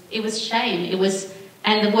was shame.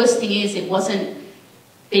 And the worst thing is, it wasn't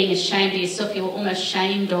being ashamed of yourself. You were almost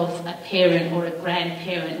ashamed of a parent or a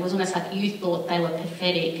grandparent. It was almost like you thought they were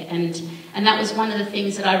pathetic, and that was one of the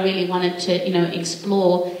things that I really wanted to, you know,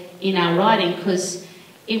 explore in our writing, because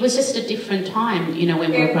it was just a different time, you know,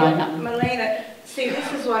 when we were growing up. Melina, see,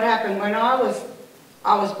 this is what happened. When I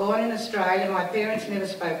was born in Australia, my parents never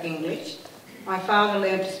spoke English. My father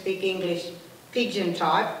learned to speak English pidgin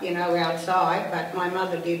type, you know, outside, but my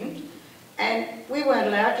mother didn't. And we weren't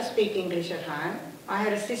allowed to speak English at home. I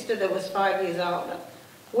had a sister that was 5 years older.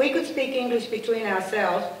 We could speak English between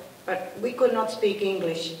ourselves, but we could not speak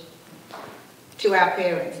English to our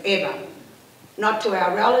parents, ever. Not to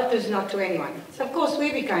our relatives, not to anyone. So, of course,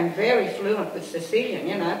 we became very fluent with Sicilian,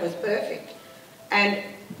 you know, it was perfect. And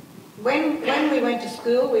when we went to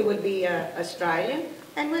school, we would be Australian,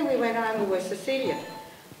 and when we went home, we were Sicilian.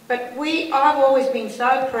 But I've always been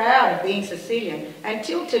so proud of being Sicilian,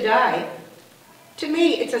 until today. To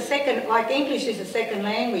me, it's a second, like English is a second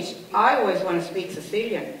language. I always want to speak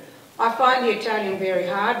Sicilian. I find the Italian very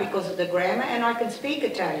hard because of the grammar, and I can speak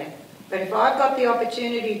Italian. But if I've got the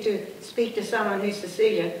opportunity to speak to someone who's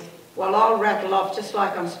Sicilian, well, I'll rattle off just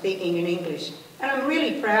like I'm speaking in English. And I'm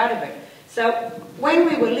really proud of it. So when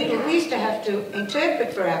we were little, we used to have to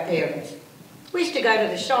interpret for our parents. We used to go to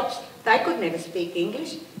the shops. They could never speak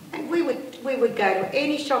English. And we would go to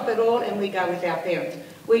any shop at all, and we'd go with our parents.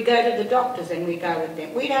 We'd go to the doctors and we'd go with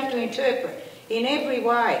them. We'd have to interpret in every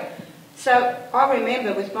way. So I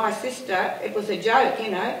remember with my sister, it was a joke,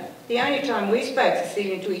 you know. The only time we spoke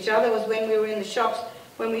Sicilian to each other was when we were in the shops,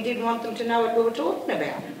 when we didn't want them to know what we were talking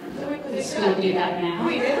about. So it was We still do that now.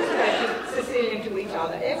 We never spoke Sicilian to each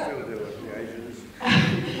other, ever.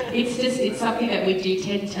 It's something that we do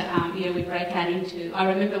tend to, we break out into. I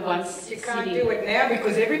remember once You can't do it now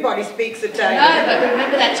because everybody speaks Italian. No, but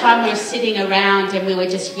remember that time we were sitting around and we were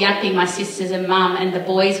just yapping, my sisters and mum, and the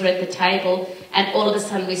boys were at the table, and all of a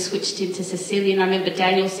sudden we switched into Sicilian. I remember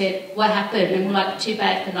Daniel said, "What happened?" And we're like, "Too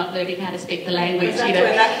bad for not learning how to speak the language."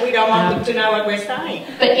 Exactly, we don't want them to know what we're saying.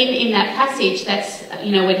 But in that passage, that's,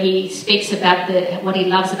 when he speaks about what he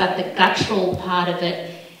loves about the guttural part of it,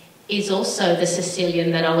 is also the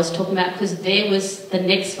Sicilian that I was talking about, because there was the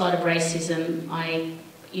next lot of racism I,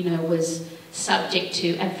 was subject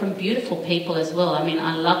to, and from beautiful people as well. I mean,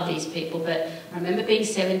 I love these people, but I remember being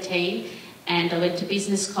 17 and I went to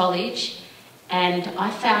business college and I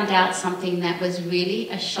found out something that was really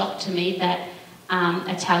a shock to me, that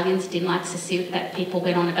Italians didn't like Sicilians, that people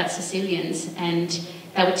went on about Sicilians, and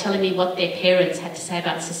they were telling me what their parents had to say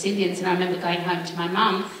about Sicilians, and I remember going home to my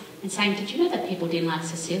mum and saying, "Did you know that people didn't like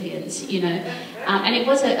Sicilians?" And it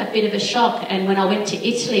was a bit of a shock. And when I went to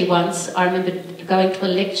Italy once, I remember going to a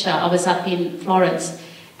lecture. I was up in Florence,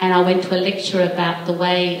 and I went to a lecture about the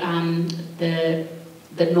way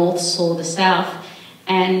the North saw the South,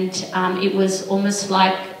 and it was almost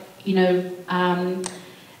like,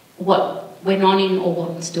 what went on or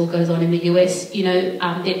what still goes on in the US.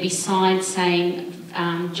 There'd be signs saying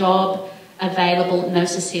job available, no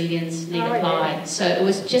Sicilians need apply. Yeah. So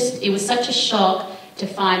it was such a shock to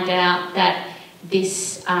find out that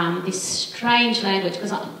this strange language,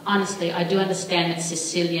 because honestly I do understand that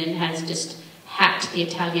Sicilian has just hacked the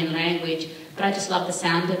Italian language, but I just love the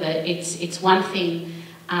sound of it. It's one thing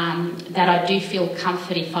that I do feel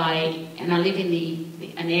comfort if and I live in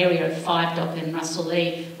an area of Five Dock and Russell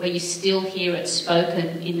Lee where you still hear it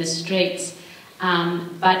spoken in the streets.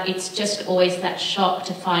 But it's just always that shock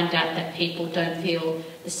to find out that people don't feel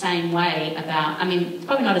the same way about... I mean, it's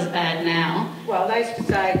probably not as bad now. Well, they used to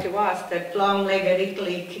say to us that long-legged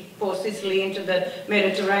Italy kicked poor Sicily into the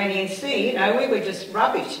Mediterranean Sea. We were just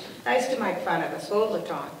rubbish. They used to make fun of us all the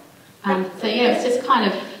time. It's just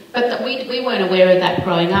kind of... But we weren't aware of that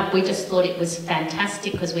growing up. We just thought it was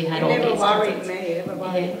fantastic because we had all these... It never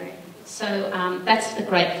worried me. So that's the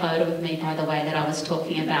great photo of me, by the way, that I was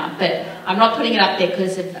talking about. But I'm not putting it up there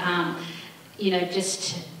because of,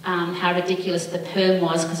 just how ridiculous the perm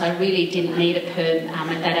was, because I really didn't need a perm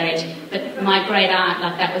at that age. But my great aunt,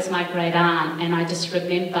 that was my great aunt, and I just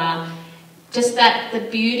remember just the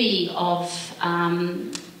beauty of,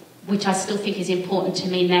 which I still think is important to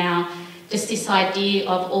me now, just this idea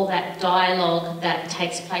of all that dialogue that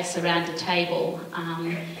takes place around a table.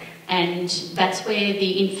 And that's where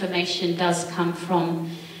the information does come from.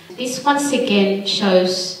 This once again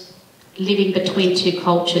shows living between two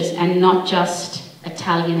cultures and not just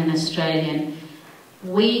Italian and Australian.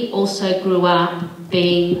 We also grew up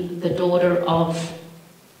being the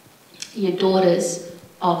daughters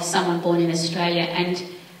of someone born in Australia, and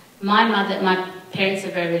my parents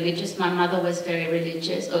are very religious. My mother was very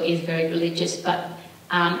religious, or is very religious, but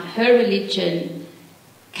her religion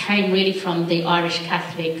came really from the Irish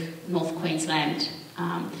Catholic North Queensland.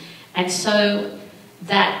 And so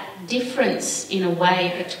that difference, in a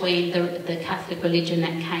way, between the Catholic religion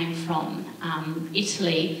that came from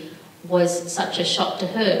Italy was such a shock to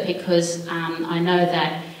her, because I know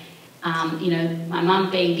that, my mum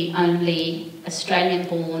being the only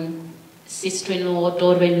Australian-born sister-in-law,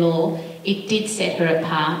 daughter-in-law, it did set her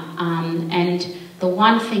apart. And the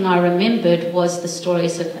one thing I remembered was the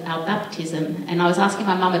stories of our baptism. And I was asking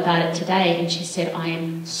my mum about it today, and she said, "I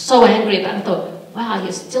am so angry about it." I thought, wow,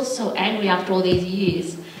 you're still so angry after all these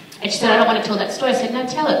years. And she said, "I don't want to tell that story." I said, "No,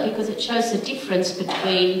 tell it, because it shows the difference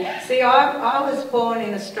between..." See, I was born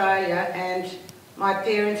in Australia, and my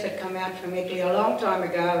parents had come out from Italy a long time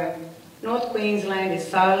ago, and North Queensland is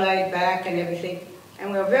so laid back and everything.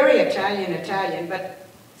 And we were very Italian, but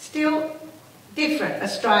still different,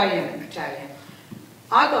 Australian and Italian.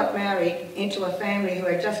 I got married into a family who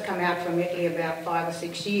had just come out from Italy about 5 or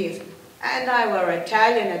 6 years, and they were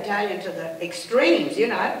Italian to the extremes,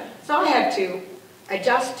 So I had to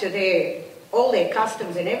adjust to all their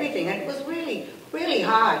customs and everything, and it was really, really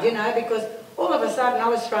hard, because all of a sudden I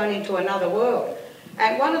was thrown into another world.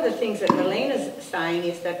 And one of the things that Melina's saying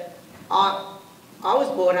is that I was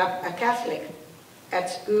brought up a Catholic. At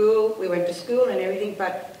school, we went to school and everything,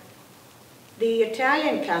 but the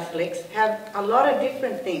Italian Catholics have a lot of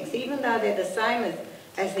different things. Even though they're the same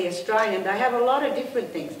as the Australian, they have a lot of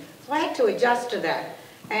different things. So I had to adjust to that.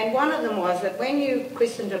 And one of them was that when you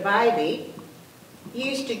christened a baby,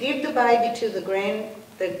 you used to give the baby to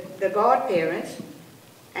the godparents,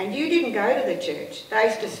 and you didn't go to the church. They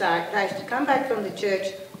used to come back from the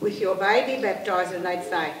church with your baby baptised, and they'd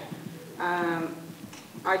say,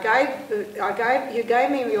 you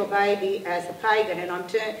gave me your baby as a pagan, and I'm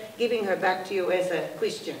giving her back to you as a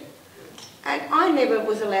Christian. And I never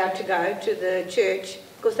was allowed to go to the church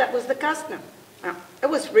because that was the custom. It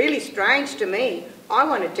was really strange to me. I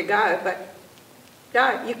wanted to go, but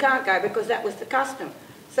no, you can't go because that was the custom.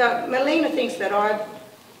 So Melina thinks that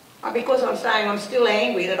because I'm saying I'm still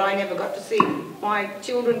angry that I never got to see my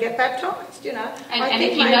children get baptised, you know. And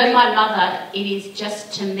if you know my mother, it is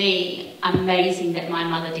just, to me, amazing that my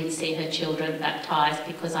mother didn't see her children baptised,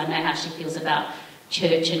 because I know how she feels about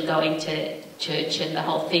church and going to church and the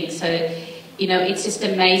whole thing. So, you know, it's just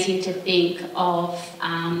amazing to think of...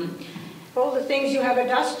 all the things you have to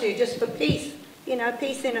adjust to just for peace. You know,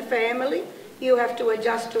 peace in a family, you have to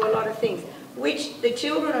adjust to a lot of things, which the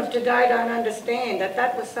children of today don't understand,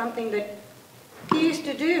 that was something that you used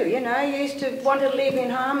to do, you know. You used to want to live in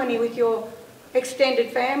harmony with your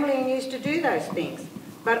extended family and used to do those things.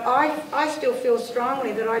 But I still feel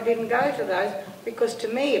strongly that I didn't go to those because to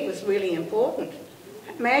me it was really important.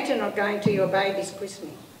 Imagine not going to your baby's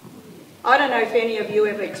christening. I don't know if any of you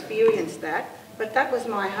ever experienced that, but that was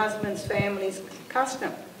my husband's family's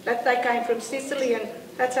custom. That they came from Sicily and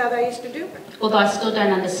that's how they used to do it. Although I still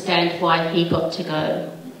don't understand why he got to go.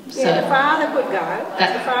 So yeah, the father could go.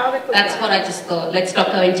 That's what I just thought. Let's not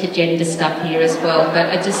go into gender stuff here as well. But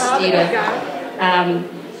I just, you know...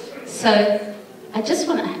 so I just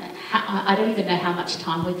want to... I don't even know how much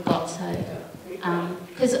time we've got, so...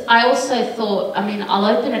 Because I also thought, I mean, I'll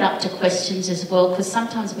open it up to questions as well, because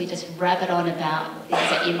sometimes we just rabbit on about things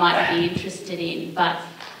that you might be interested in, but...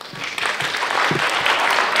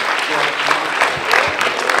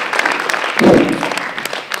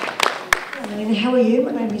 How are you?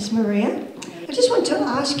 My name is Maria. I just want to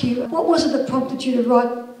ask you, what was it that prompted you to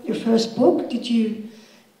write your first book? Did you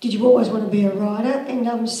always want to be a writer?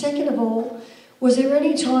 And second of all, was there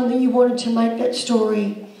any time that you wanted to make that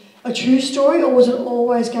story a true story, or was it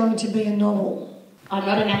always going to be a novel? I'm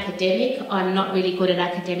not an academic. I'm not really good at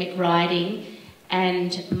academic writing,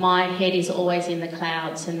 and my head is always in the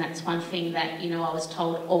clouds, and that's one thing that, you know, I was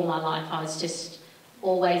told all my life. I was just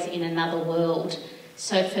always in another world.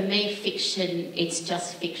 So for me, fiction, it's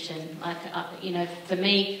just fiction. Like, you know, for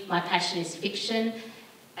me, my passion is fiction,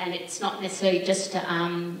 and it's not necessarily just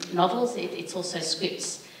novels, it's also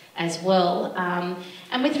scripts as well.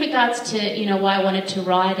 And with regards to, you know, why I wanted to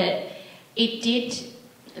write it, it did,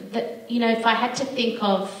 you know, if I had to think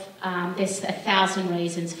of, there's 1,000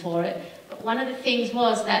 reasons for it, but one of the things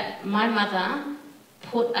was that my mother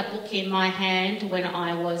put a book in my hand when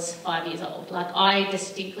I was 5 years old. Like, I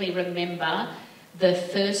distinctly remember the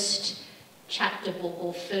first chapter book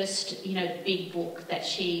or first, you know, big book that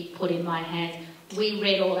she put in my hand. We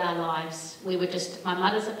read all our lives. We were just, my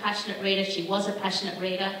mother's a passionate reader, she was a passionate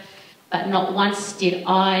reader, but not once did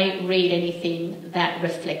I read anything that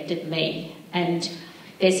reflected me. And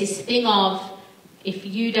there's this thing of, if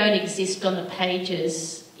you don't exist on the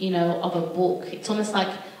pages, you know, of a book, it's almost like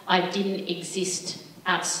I didn't exist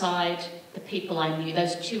outside the people I knew,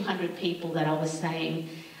 those 200 people that I was saying.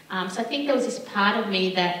 So I think there was this part of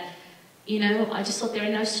me that, you know, I just thought there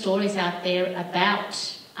are no stories out there about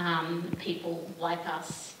people like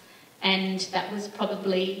us. And that was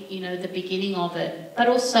probably, you know, the beginning of it. But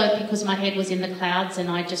also because my head was in the clouds and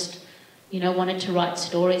I just, you know, wanted to write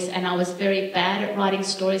stories. And I was very bad at writing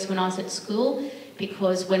stories when I was at school,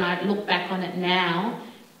 because when I look back on it now,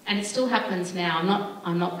 and it still happens now,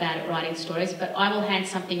 I'm not bad at writing stories, but I will hand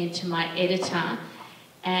something into my editor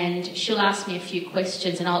and she'll ask me a few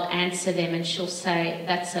questions and I'll answer them, and she'll say,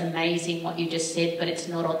 that's amazing what you just said, but it's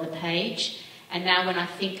not on the page. And now when I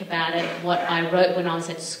think about it, what I wrote when I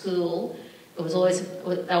was at school, it was always,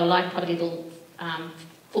 they were like probably little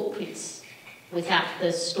footprints without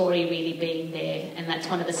the story really being there. And that's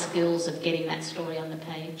one of the skills of getting that story on the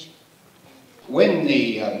page. When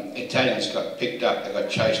the Italians got picked up, they got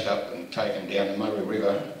chased up and taken down the Murray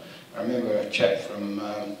River, I remember a chap from...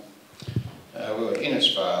 we were at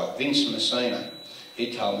Innisfail, Vince Messina.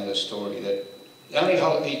 He told me the story that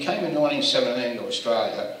he came in 1917 to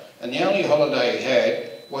Australia, and the only holiday he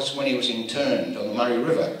had was when he was interned on the Murray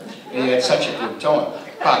River. He had such a good time.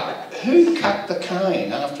 But who cut the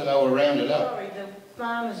cane after they were rounded up? Sorry, the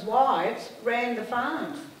farmers' wives ran the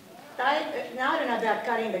farms. I don't know about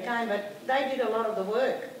cutting the cane, but they did a lot of the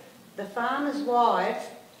work. The farmers' wives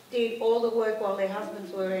did all the work while their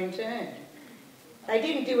husbands were interned. They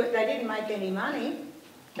didn't do it, they didn't make any money,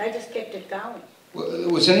 they just kept it going. Well, there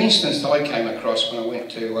was an instance that I came across when I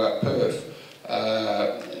went to Perth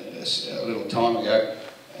a little time ago,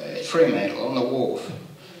 at Fremantle on the wharf.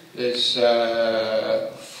 There's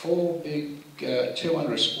 4 big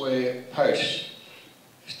 200 square posts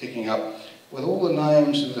sticking up with all the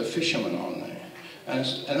names of the fishermen on there. And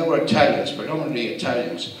they were Italians, predominantly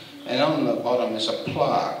Italians. And on the bottom there's a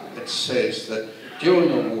plaque that says that during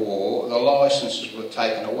the war the licences were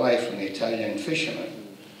taken away from the Italian fishermen.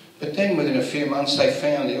 But then within a few months the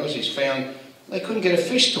Aussies found they couldn't get a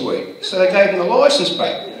fish to eat, so they gave them the licence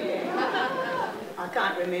back. I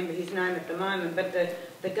can't remember his name at the moment, but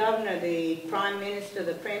the governor, the Prime Minister,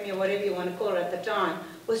 the Premier, whatever you want to call it at the time,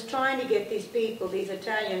 was trying to get these people, these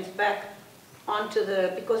Italians, back onto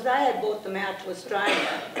because they had brought them out to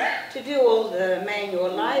Australia to do all the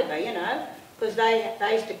manual labour, you know, because they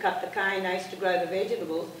used to cut the cane, they used to grow the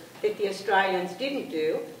vegetables that the Australians didn't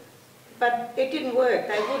do. But it didn't work.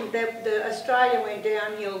 They wouldn't. Australia went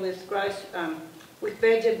downhill with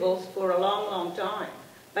vegetables for a long, long time.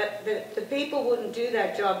 But the people wouldn't do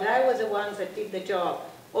that job. They were the ones that did the job.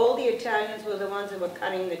 All the Italians were the ones that were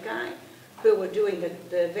cutting the cane, who were doing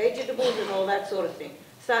the vegetables and all that sort of thing.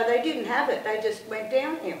 So they didn't have it. They just went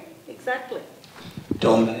downhill. Exactly.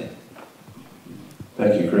 Dom.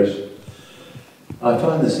 Thank you, Chris. I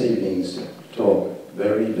find this evening's talk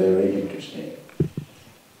very, very interesting.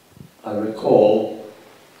 I recall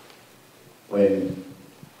when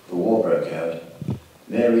the war broke out,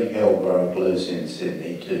 Mary Hell broke loose in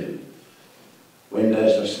Sydney too.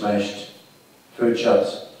 Windows were smashed, fruit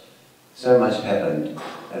shops, so much happened.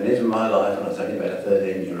 And even my life, when I was only about a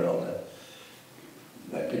 13-year-old,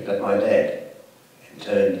 they picked up my dad and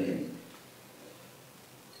turned him.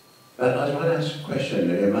 But I want to ask a question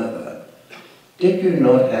to your mother. Did you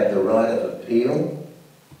not have the right of appeal?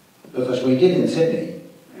 Because we did in Sydney.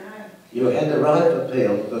 You had the right of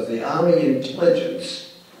appeal because the Army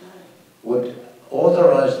Intelligence would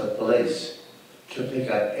authorise the police to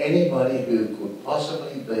pick up anybody who could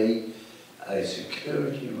possibly be a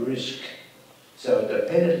security risk. So it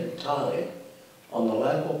depended entirely on the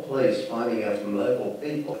local police finding out from local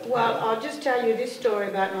people. Well, I'll just tell you this story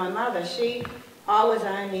about my mother. I was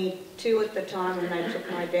only 2 at the time when they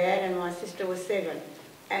took my dad, and my sister was 7.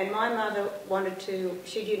 And my mother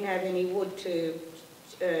she didn't have any wood to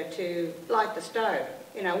light the stove,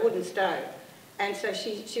 you know, wooden stove. And so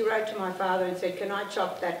she wrote to my father and said, can I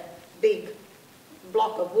chop that big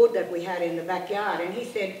block of wood that we had in the backyard? And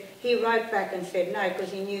he wrote back and said no,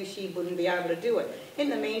 because he knew she wouldn't be able to do it. In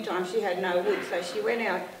the meantime, she had no wood, so she went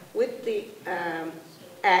out with the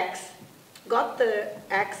axe, got the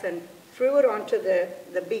axe and threw it onto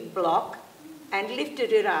the big block and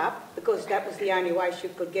lifted it up, because that was the only way she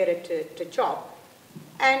could get it to chop.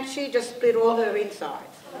 And she just split all her insides.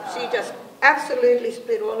 She just absolutely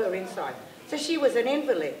split all her insides. So she was an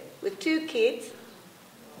invalid with 2 kids.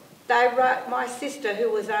 My sister,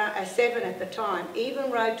 who was 7 at the time,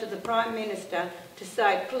 even wrote to the Prime Minister to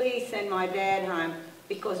say, please send my dad home,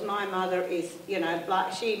 because my mother is, you know,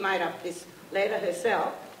 she made up this letter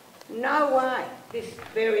herself. No way. This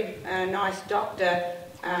very nice doctor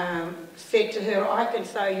said to her, I can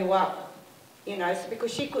sew you up, you know,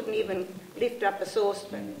 because she couldn't even lift up a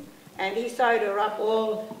saucepan. And he sewed her up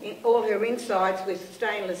all her insides with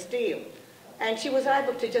stainless steel. And she was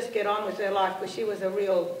able to just get on with her life, because she was a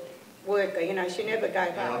real worker, you know, she never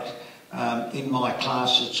gave up. In my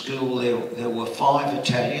class at school there were 5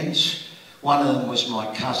 Italians. One of them was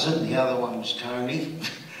my cousin, the other one was Tony.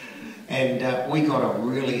 And we got a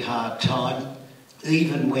really hard time,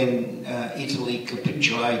 even when Italy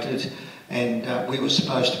capitulated and we were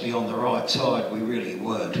supposed to be on the right side, we really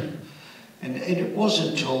weren't. And it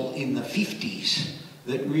wasn't until in the 50s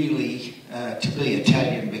that really to be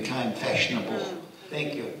Italian became fashionable.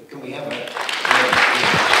 Thank you. Can we have a...